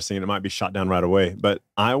is interesting, and it might be shot down right away. But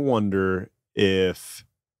I wonder if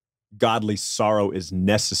godly sorrow is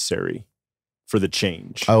necessary for the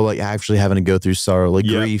change. Oh, like actually having to go through sorrow, like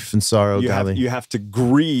grief and sorrow. You have to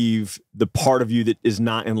grieve the part of you that is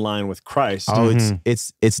not in line with Christ. Oh,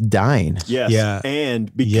 it's dying. Yes. Yeah.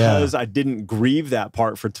 And because I didn't grieve that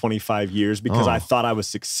part for 25 years because I thought I was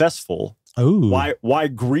successful. Ooh. Why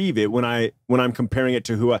grieve it when I'm comparing it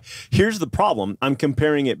to here's the problem. I'm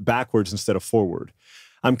comparing it backwards instead of forward.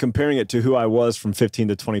 I'm comparing it to who I was from 15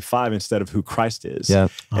 to 25 instead of who Christ is. Yeah.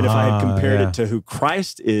 And if I had compared it to who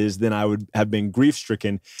Christ is, then I would have been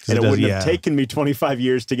grief-stricken, and it wouldn't have taken me 25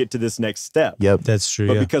 years to get to this next step. Yep. That's true.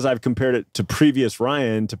 But because I've compared it to previous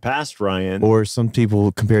Ryan, to past Ryan. Or some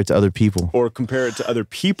people compare it to other people.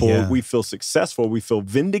 We feel successful. We feel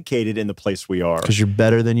vindicated in the place we are. Because you're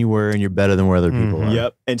better than you were, and you're better than where other people are.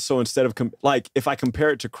 Yep. And so instead of, if I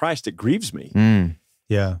compare it to Christ, it grieves me.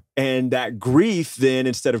 Yeah. And that grief then,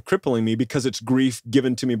 instead of crippling me, because it's grief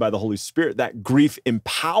given to me by the Holy Spirit, that grief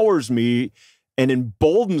empowers me and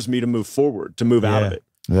emboldens me to move forward, to move out of it.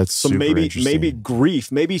 That's so super interesting. maybe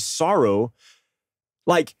grief, maybe sorrow.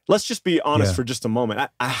 Like, let's just be honest for just a moment.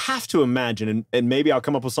 I have to imagine, and maybe I'll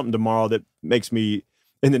come up with something tomorrow that makes me,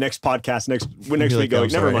 in the next podcast, next week, go,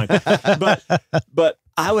 never mind. But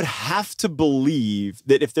I would have to believe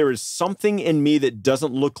that if there is something in me that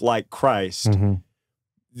doesn't look like Christ,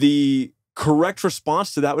 the correct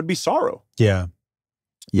response to that would be sorrow. Yeah.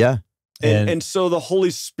 Yeah. And so the Holy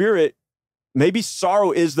Spirit, maybe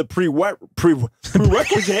sorrow is the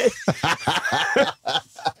prerequisite.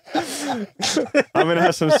 I'm going to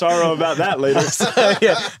have some sorrow about that later.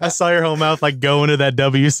 Yeah, I saw your whole mouth like going to that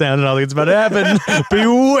W sound and all it's about to happen.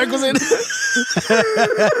 Prerequisite.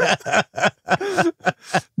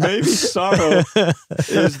 Maybe sorrow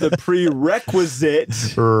is the prerequisite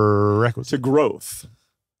to growth.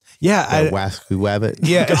 Yeah, wabbit.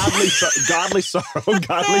 Yeah, godly sorrow,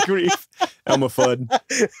 godly grief. Elma Fudd.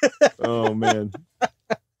 Oh man.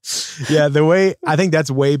 Yeah, I think that's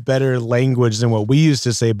way better language than what we used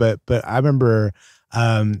to say. But I remember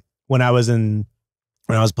when I was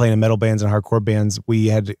playing in metal bands and hardcore bands, we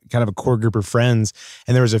had kind of a core group of friends,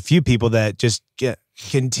 and there was a few people that just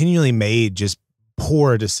continually made just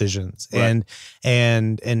poor decisions, right,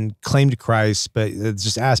 and claimed Christ, but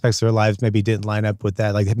just aspects of their lives maybe didn't line up with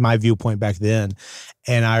that, like my viewpoint back then.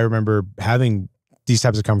 And I remember having these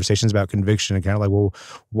types of conversations about conviction and kind of like, well,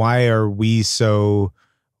 why would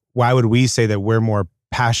we say that we're more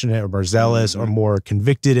passionate or more zealous or more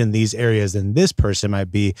convicted in these areas than this person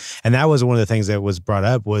might be? And that was one of the things that was brought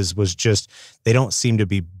up was just, they don't seem to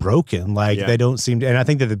be broken. Like they don't seem to, and I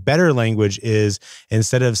think that the better language is,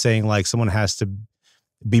 instead of saying like someone has to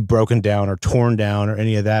be broken down or torn down or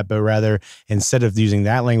any of that, but rather, instead of using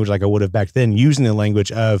that language like I would have back then, using the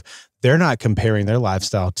language of they're not comparing their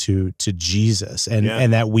lifestyle to Jesus, and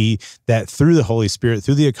that through the Holy Spirit,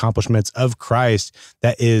 through the accomplishments of Christ,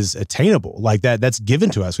 that is attainable, like that's given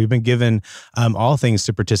to us. We've been given all things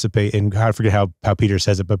to participate in. I forget how Peter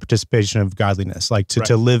says it, but participation of godliness, like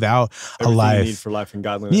to live out everything a life you need for life and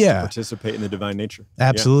godliness. To participate in the divine nature.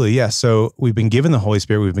 Absolutely, yeah. So we've been given the Holy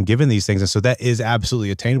Spirit, we've been given these things, and so that is absolutely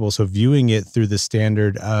attainable. So viewing it through the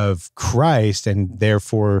standard of Christ, and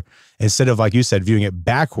therefore, instead of, like you said, viewing it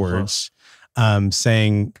backwards,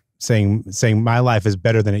 saying my life is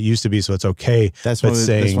better than it used to be, so it's okay. That's why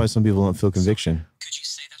some people don't feel conviction. Could you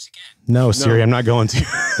say that again? No, Siri, I'm not going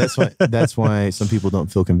to. That's why some people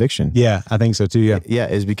don't feel conviction. Yeah, I think so too. Yeah,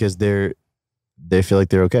 is because they feel like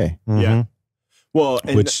they're okay. Mm-hmm. Yeah. Well,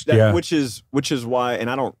 and which is why, and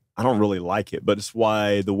I don't really like it, but it's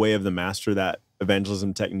why the way of the master, that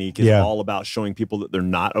evangelism technique, is all about showing people that they're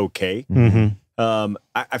not okay. Mm-hmm.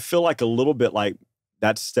 I feel like a little bit like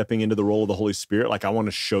that's stepping into the role of the Holy Spirit. Like, I want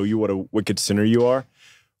to show you what a wicked sinner you are.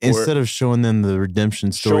 Instead of showing them the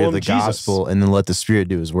redemption story of the gospel, and then let the Spirit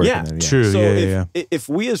do his work in them. Yeah. True. So if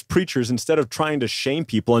we as preachers, instead of trying to shame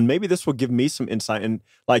people, and maybe this will give me some insight, and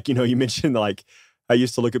like, you mentioned, like, I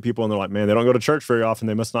used to look at people and they're like, man, they don't go to church very often,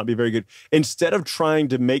 they must not be very good. Instead of trying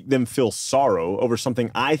to make them feel sorrow over something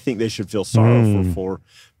I think they should feel sorrow for,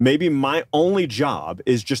 maybe my only job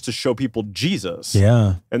is just to show people Jesus.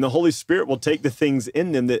 Yeah. And the Holy Spirit will take the things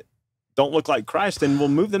in them that don't look like Christ and will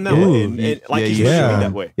move them that way. And like he's moving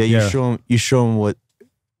that way. Yeah, you show them what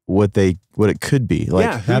it could be,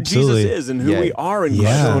 like who absolutely. Jesus is and who we are in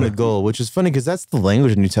Christ. Showing a goal, which is funny because that's the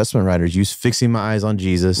language of New Testament writers use: fixing my eyes on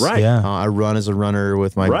Jesus. Right. Yeah. I run as a runner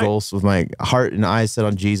with my goals, with my heart and eyes set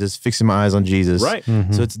on Jesus, fixing my eyes on Jesus. Right.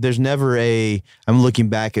 Mm-hmm. So there's never I'm looking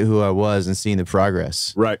back at who I was and seeing the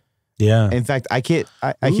progress. Right. Yeah. In fact, I can't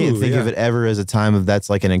think of it ever as a time of that's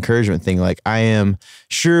like an encouragement thing. Like, I am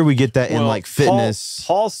sure we get that in like fitness.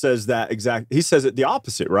 Paul says that exactly. He says it the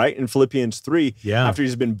opposite, right? In Philippians 3, after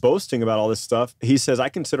he's been boasting about all this stuff, he says, I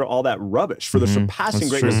consider all that rubbish for the surpassing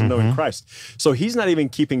greatness of knowing Christ. So he's not even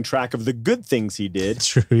keeping track of the good things he did.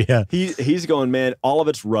 True, yeah. He's going, man, all of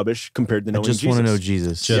it's rubbish compared to knowing Jesus. I just want to know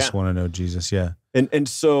Jesus. Just want to know Jesus, yeah. And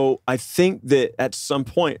so I think that at some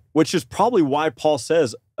point, which is probably why Paul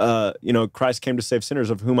says, Christ came to save sinners,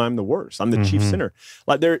 of whom I'm the worst. I'm the chief sinner.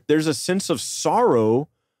 Like there's a sense of sorrow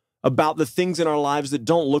about the things in our lives that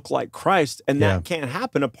don't look like Christ. And that can't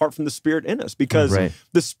happen apart from the Spirit in us, because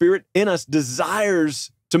the Spirit in us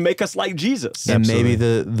desires to make us like Jesus. And maybe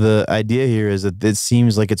the idea here is that it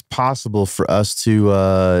seems like it's possible for us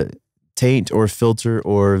to taint or filter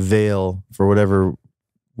or veil, for whatever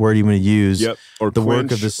word you want to use, or the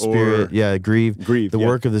work of the Spirit, grieve the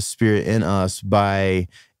work of the Spirit in us by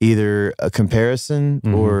either a comparison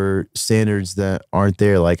or standards that aren't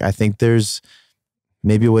there. Like, I think there's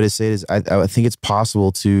maybe what I say is I think it's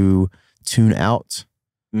possible to tune out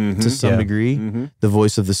to some degree the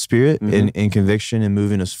voice of the Spirit in conviction and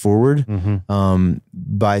moving us forward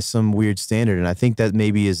by some weird standard. And I think that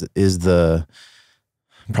maybe is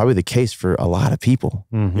probably the case for a lot of people.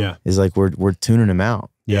 Is like we're tuning them out.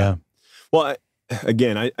 Yeah. Well,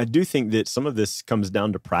 again, I do think that some of this comes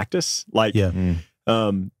down to practice. Like,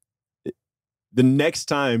 the next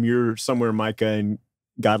time you're somewhere, Micah, and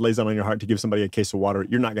God lays it on your heart to give somebody a case of water,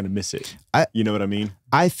 you're not going to miss it. You know what I mean?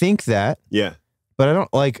 I think that. Yeah. But I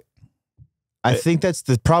don't I think that's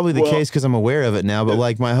probably the case because I'm aware of it now. But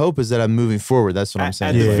like, my hope is that I'm moving forward. That's what I'm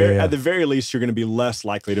saying. At the very least, you're going to be less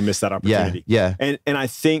likely to miss that opportunity. Yeah. And I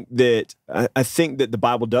think that the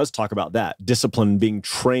Bible does talk about that discipline, being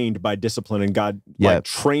trained by discipline, and God like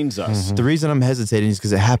trains us. The reason I'm hesitating is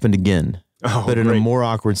because it happened again. But in a more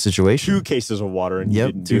awkward situation. 2 cases of water. And you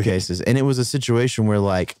didn't 2 cases. And it was a situation where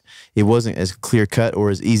like it wasn't as clear cut or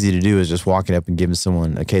as easy to do as just walking up and giving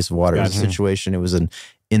someone a case of water. It was a situation. It was in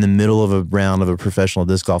the middle of a round of a professional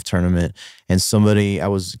disc golf tournament, and I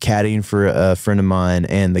was caddying for a friend of mine,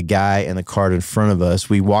 and the guy and the cart in front of us,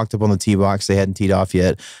 we walked up on the tee box. They hadn't teed off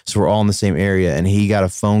yet, so we're all in the same area, and he got a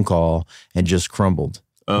phone call and just crumbled.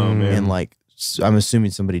 Oh, man. And like, I'm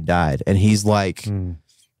assuming somebody died. And he's like,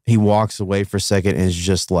 he walks away for a second and is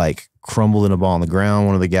just like crumbled in a ball on the ground.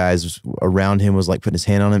 One of the guys around him was like putting his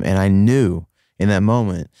hand on him, and I knew in that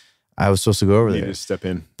moment I was supposed to go over there. To step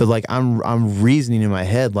in. But like, I'm reasoning in my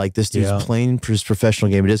head, like, this dude's playing his professional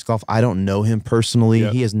game of disc golf. I don't know him personally.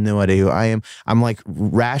 He has no idea who I am. I'm like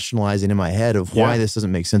rationalizing in my head of why this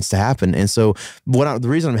doesn't make sense to happen. And so the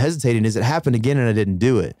reason I'm hesitating is it happened again and I didn't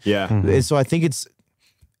do it. Yeah. And so I think it's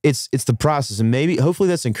the process, and hopefully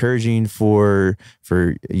that's encouraging for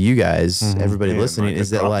you guys, everybody listening, is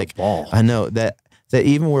that like, I know that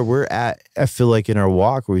even where we're at, I feel like in our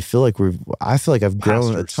walk, where I feel like I've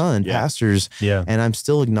grown a ton, pastors, and I'm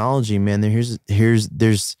still acknowledging, man,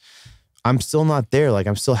 I'm still not there. Like,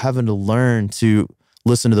 I'm still having to learn to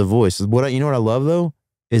listen to the voice. You know what I love though,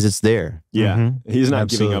 is it's there. Yeah. He's not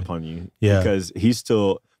giving up on you because he's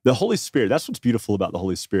still, the Holy Spirit. That's what's beautiful about the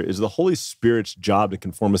Holy Spirit, is the Holy Spirit's job to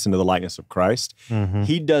conform us into the likeness of Christ.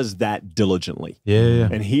 He does that diligently.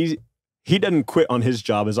 And he doesn't quit on his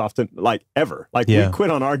job as often, like, ever. Like, we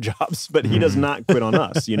quit on our jobs, but he does not quit on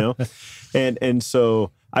us, you know? And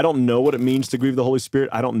so I don't know what it means to grieve the Holy Spirit.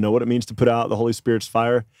 I don't know what it means to put out the Holy Spirit's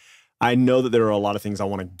fire. I know that there are a lot of things I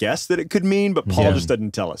want to guess that it could mean, but Paul just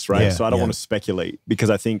doesn't tell us, right? So I don't want to speculate, because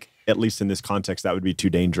I think, at least in this context, that would be too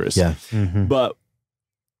dangerous.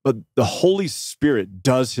 But the Holy Spirit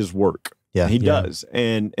does his work. He does.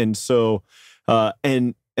 And so,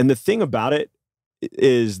 and the thing about it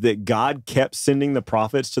is that God kept sending the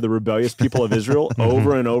prophets to the rebellious people of Israel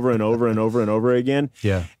over and over and over and over and over again.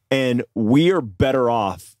 And we are better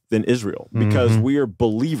off than Israel because we are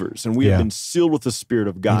believers and we have been sealed with the Spirit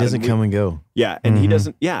of God. He doesn't come and go. And he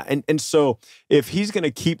doesn't. And so if he's going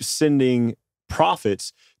to keep sending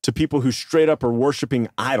prophets to people who straight up are worshiping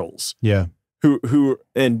idols, who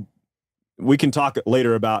and we can talk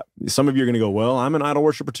later about, some of you are going to go, well, I'm an idol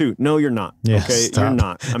worshiper too. No, you're not. Okay, stop. You're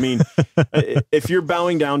not. I mean, if you're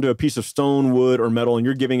bowing down to a piece of stone, wood, or metal, and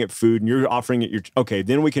you're giving it food and you're offering it, okay,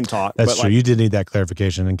 then we can talk. That's true. Like, you did need that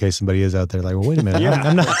clarification in case somebody is out there like, well, wait a minute.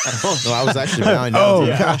 I'm not. No, I was actually bowing down.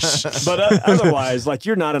 Gosh. But otherwise, like,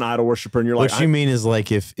 you're not an idol worshiper, and you're like, what you mean is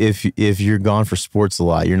like, if you're gone for sports a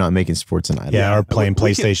lot, you're not making sports an idol. Or playing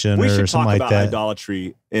PlayStation or something like that. We should talk about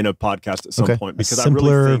idolatry in a podcast at some point, because a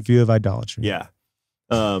simpler I really think, view of idolatry.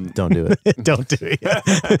 Don't do it. Don't do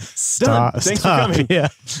it. Stop. Thanks for coming.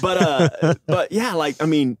 But yeah, like, I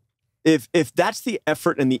mean, if that's the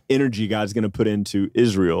effort and the energy God's going to put into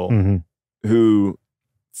Israel, who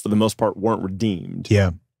for the most part weren't redeemed,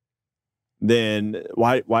 then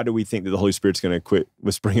why do we think that the Holy Spirit's going to quit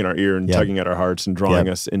whispering in our ear and tugging at our hearts and drawing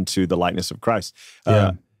us into the likeness of Christ?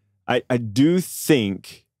 I do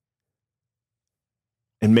think,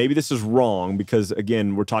 and maybe this is wrong, because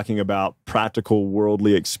again, we're talking about practical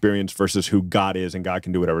worldly experience versus who God is, and God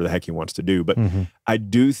can do whatever the heck he wants to do. But I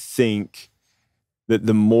do think that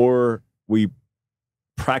the more we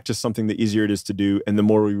practice something, the easier it is to do, and the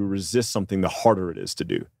more we resist something, the harder it is to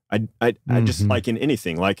do. I just, like in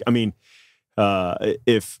anything, like, I mean,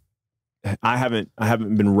 if I haven't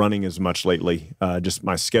been running as much lately, just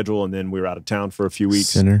my schedule, and then we were out of town for a few weeks.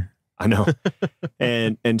 Sinner. I know.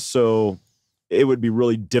 and so it would be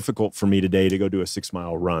really difficult for me today to go do a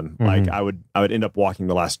 6-mile run. Like, I would end up walking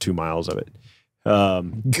the last 2 miles of it.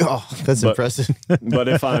 That's impressive. But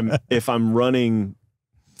if I'm running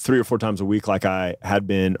 3 or 4 times a week, like I had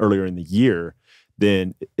been earlier in the year,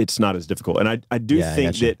 then it's not as difficult. And I do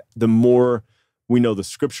think that the more we know the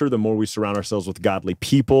scripture, the more we surround ourselves with godly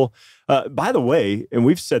people. By the way, and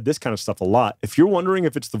we've said this kind of stuff a lot, if you're wondering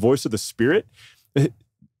if it's the voice of the Spirit,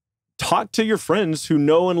 talk to your friends who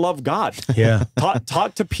know and love God.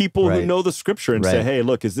 Talk to people who know the scripture and say, hey,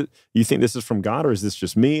 look, you think this is from God, or is this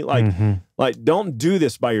just me? Like, like, don't do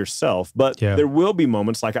this by yourself. But there will be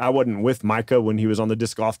moments, like I wasn't with Micah when he was on the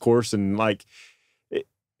disc golf course, and like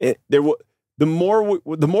the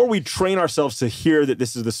more we train ourselves to hear that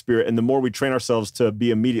this is the Spirit, and the more we train ourselves to be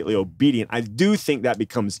immediately obedient, I do think that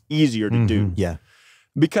becomes easier to do. Yeah.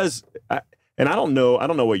 Because And I don't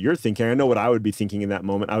know what you're thinking. I know what I would be thinking in that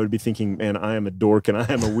moment. I would be thinking, man, I am a dork and I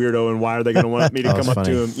am a weirdo, and why are they going to want me to come up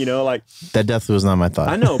to him? You know, like that definitely was not my thought.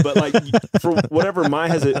 I know, but like for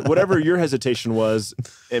whatever your hesitation was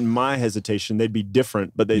and my hesitation, they'd be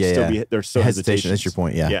different, but they'd still be, they're so hesitation. That's your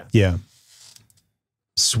point. Yeah. Yeah.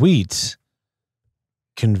 Sweet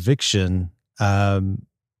conviction.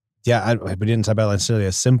 Yeah, we didn't talk about necessarily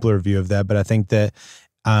a simpler view of that, but I think that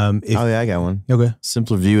I got one. Okay.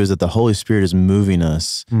 Simpler view is that the Holy Spirit is moving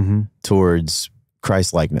us towards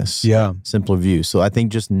Christ-likeness. Yeah. Simpler view. So I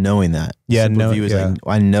think just knowing that. Yeah. Simpler view is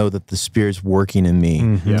I know that the Spirit's working in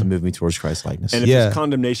me to move me towards Christ-likeness. And if it's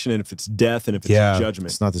condemnation, and if it's death, and if it's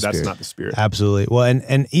judgment, it's not the Spirit. That's not the Spirit. Absolutely. Well,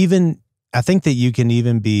 and even I think that you can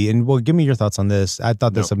even be, and well, give me your thoughts on this. I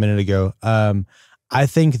thought this a minute ago. I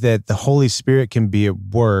think that the Holy Spirit can be at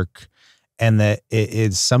work, and that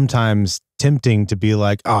it's sometimes tempting to be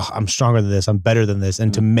like, oh, I'm stronger than this, I'm better than this,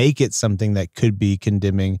 and to make it something that could be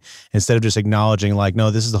condemning instead of just acknowledging like, no,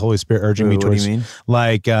 this is the Holy Spirit urging me towards. What do you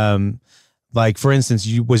mean? Like for instance,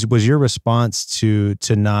 was your response to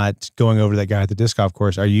not going over that guy at the disc golf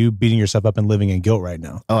course? Are you beating yourself up and living in guilt right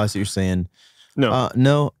now? Oh, I see what you're saying. No,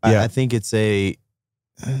 no. I think it's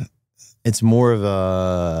more of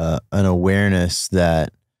an awareness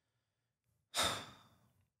that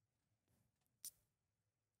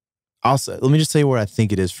also, let me just tell you what I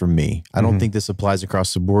think it is for me. I don't think this applies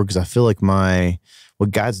across the board, because I feel like what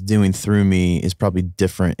God's doing through me is probably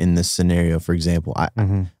different in this scenario. For example,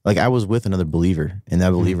 I was with another believer, and that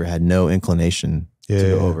believer had no inclination to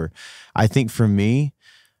go over. I think for me,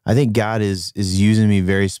 I think God is using me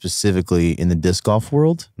very specifically in the disc golf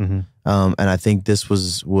world. And I think this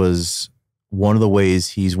was one of the ways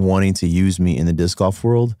he's wanting to use me in the disc golf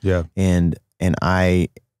world. Yeah. And I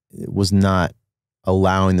was not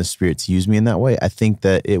allowing the Spirit to use me in that way. I think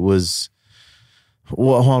that it was,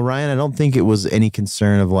 well, Ryan, I don't think it was any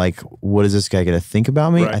concern of like, what is this guy going to think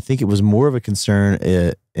about me? Right. I think it was more of a concern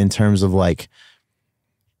in terms of like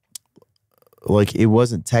it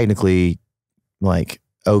wasn't technically like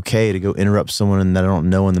okay to go interrupt someone that I don't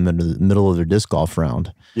know in the middle of their disc golf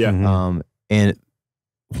round. Yeah. And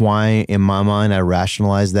why, in my mind, I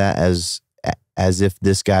rationalize that as if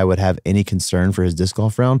this guy would have any concern for his disc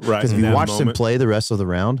golf round. Right. Because if you watched him play the rest of the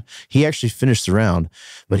round, he actually finished the round,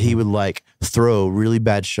 but he would like throw really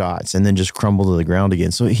bad shots and then just crumble to the ground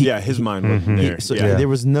again. So his mind wasn't there. So there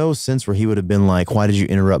was no sense where he would have been like, why did you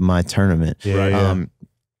interrupt my tournament? Yeah.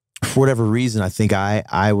 For whatever reason, I think I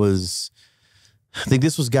think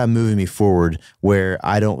this was God moving me forward, where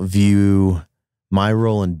I don't view my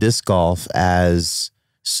role in disc golf as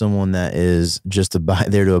someone that is just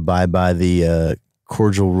there to abide by the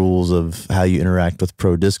cordial rules of how you interact with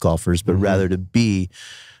pro disc golfers, but rather to be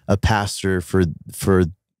a pastor for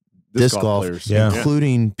disc golf,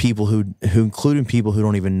 including people who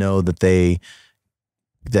don't even know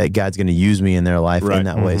that God's going to use me in their life in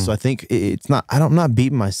that way. So I think it's not. I'm not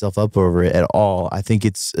beating myself up over it at all. I think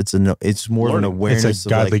it's more of an awareness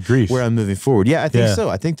of like grief where I'm moving forward. Yeah, I think so.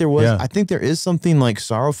 I think there was. I think there is something like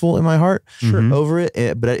sorrowful in my heart over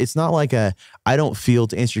it, but it's not like I don't feel,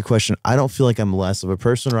 to answer your question, I don't feel like I'm less of a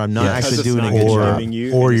person, or I'm not actually doing a good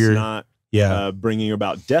job, or you're not. Bringing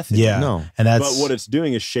about death. No. And but what it's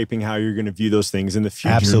doing is shaping how you're going to view those things in the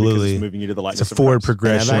future. Absolutely. It's moving you to the likeness of forward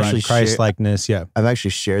progression, Christ-likeness. I've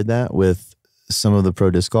actually shared that with some of the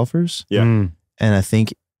pro disc golfers. Yeah. And I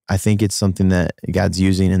think it's something that God's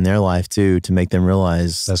using in their life too, to make them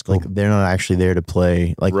realize that's cool. Like they're not actually there to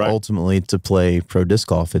play, ultimately to play pro disc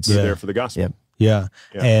golf. It's they're there for the gospel. Yeah.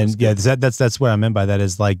 And that's what I meant by that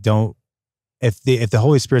is like, if the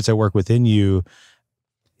Holy Spirit's at work within you,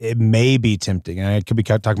 it may be tempting, and I could be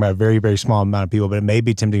talking about a very, very small amount of people, but it may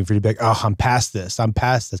be tempting for you to be like, oh, I'm past this.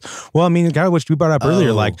 Well, I mean, kind of what we brought up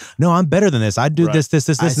earlier, like, no, I'm better than this. I do this, and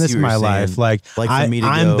this in my life. Like for me to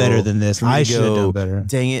I'm better than this. I should have done better.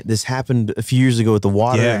 Dang it, this happened a few years ago with the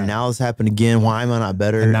water, and now this happened again. Why am I not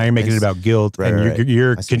better? And now you're making it about guilt, and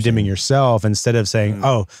you're condemning yourself instead of saying,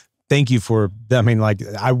 oh, thank you for, I mean, like,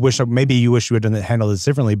 maybe you wish you had handled this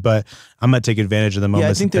differently, but I'm going to take advantage of the moment.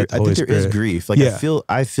 I think there is grief. Like,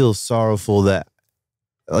 I feel sorrowful that,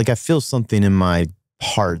 like, I feel something in my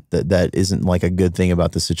heart that isn't like a good thing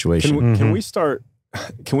about the situation. Can we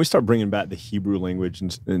start bringing back the Hebrew language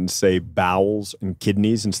and say bowels and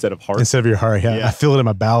kidneys instead of heart? Instead of your heart, I feel it in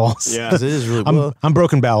my bowels. Yeah. Because it is really, I'm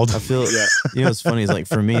broken boweled. I feel, you know what's funny is, like,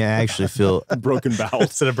 for me, I actually feel broken bowels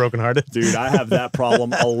instead of broken hearted. Dude, I have that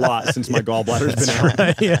problem a lot since my gallbladder's been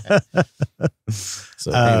out.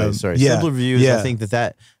 So anyway, sorry. Simpler views, I think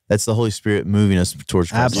that's the Holy Spirit moving us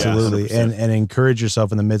towards Christ. Absolutely. And encourage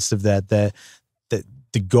yourself in the midst of that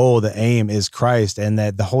the goal, the aim is Christ, and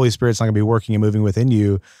that the Holy Spirit's not going to be working and moving within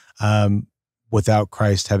you without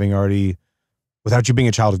Christ without you being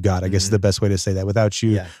a child of God, I guess is the best way to say that,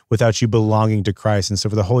 without you belonging to Christ. And so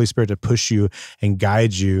for the Holy Spirit to push you and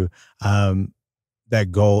guide you, that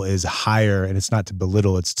goal is higher, and it's not to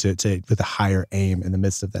belittle, it's to with a higher aim in the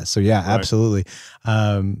midst of that. So yeah, absolutely.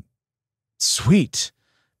 Sweet,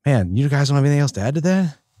 man. You guys don't have anything else to add to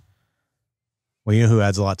that? Well, you know who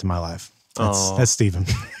adds a lot to my life? That's Stephen.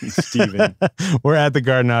 Stephen. We're at the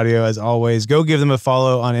Garden Audio as always. Go give them a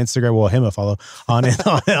follow on Instagram. Well, him a follow on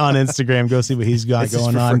Instagram. Go see what he's got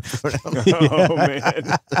going on. Oh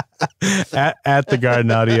man. at the Garden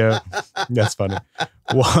Audio. That's funny.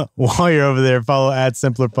 While you're over there, follow at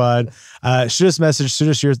SimplerPod. Shoot us a message.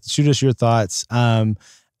 Shoot us your thoughts.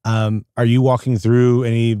 Are you walking through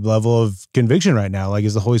any level of conviction right now? Like,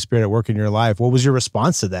 is the Holy Spirit at work in your life? What was your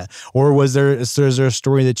response to that? Or is there a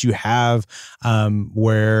story that you have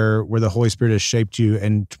where the Holy Spirit has shaped you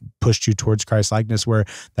and pushed you towards Christ likeness, where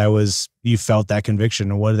you felt that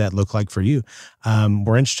conviction, and what did that look like for you?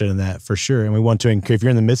 We're interested in that for sure. And we want to, if you're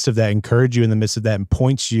in the midst of that, encourage you in the midst of that and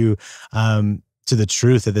point you to the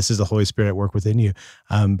truth that this is the Holy Spirit at work within you,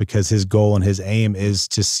 because his goal and his aim is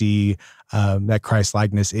to see that Christ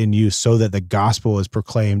likeness in you, so that the gospel is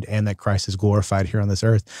proclaimed and that Christ is glorified here on this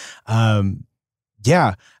earth.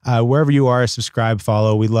 Wherever you are, subscribe,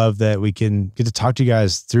 follow. We love that we can get to talk to you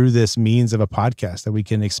guys through this means of a podcast, that we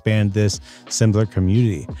can expand this simpler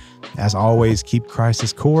community. As always, keep Christ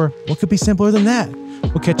as core. What could be simpler than that?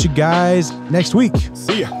 We'll catch you guys next week.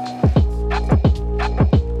 See ya.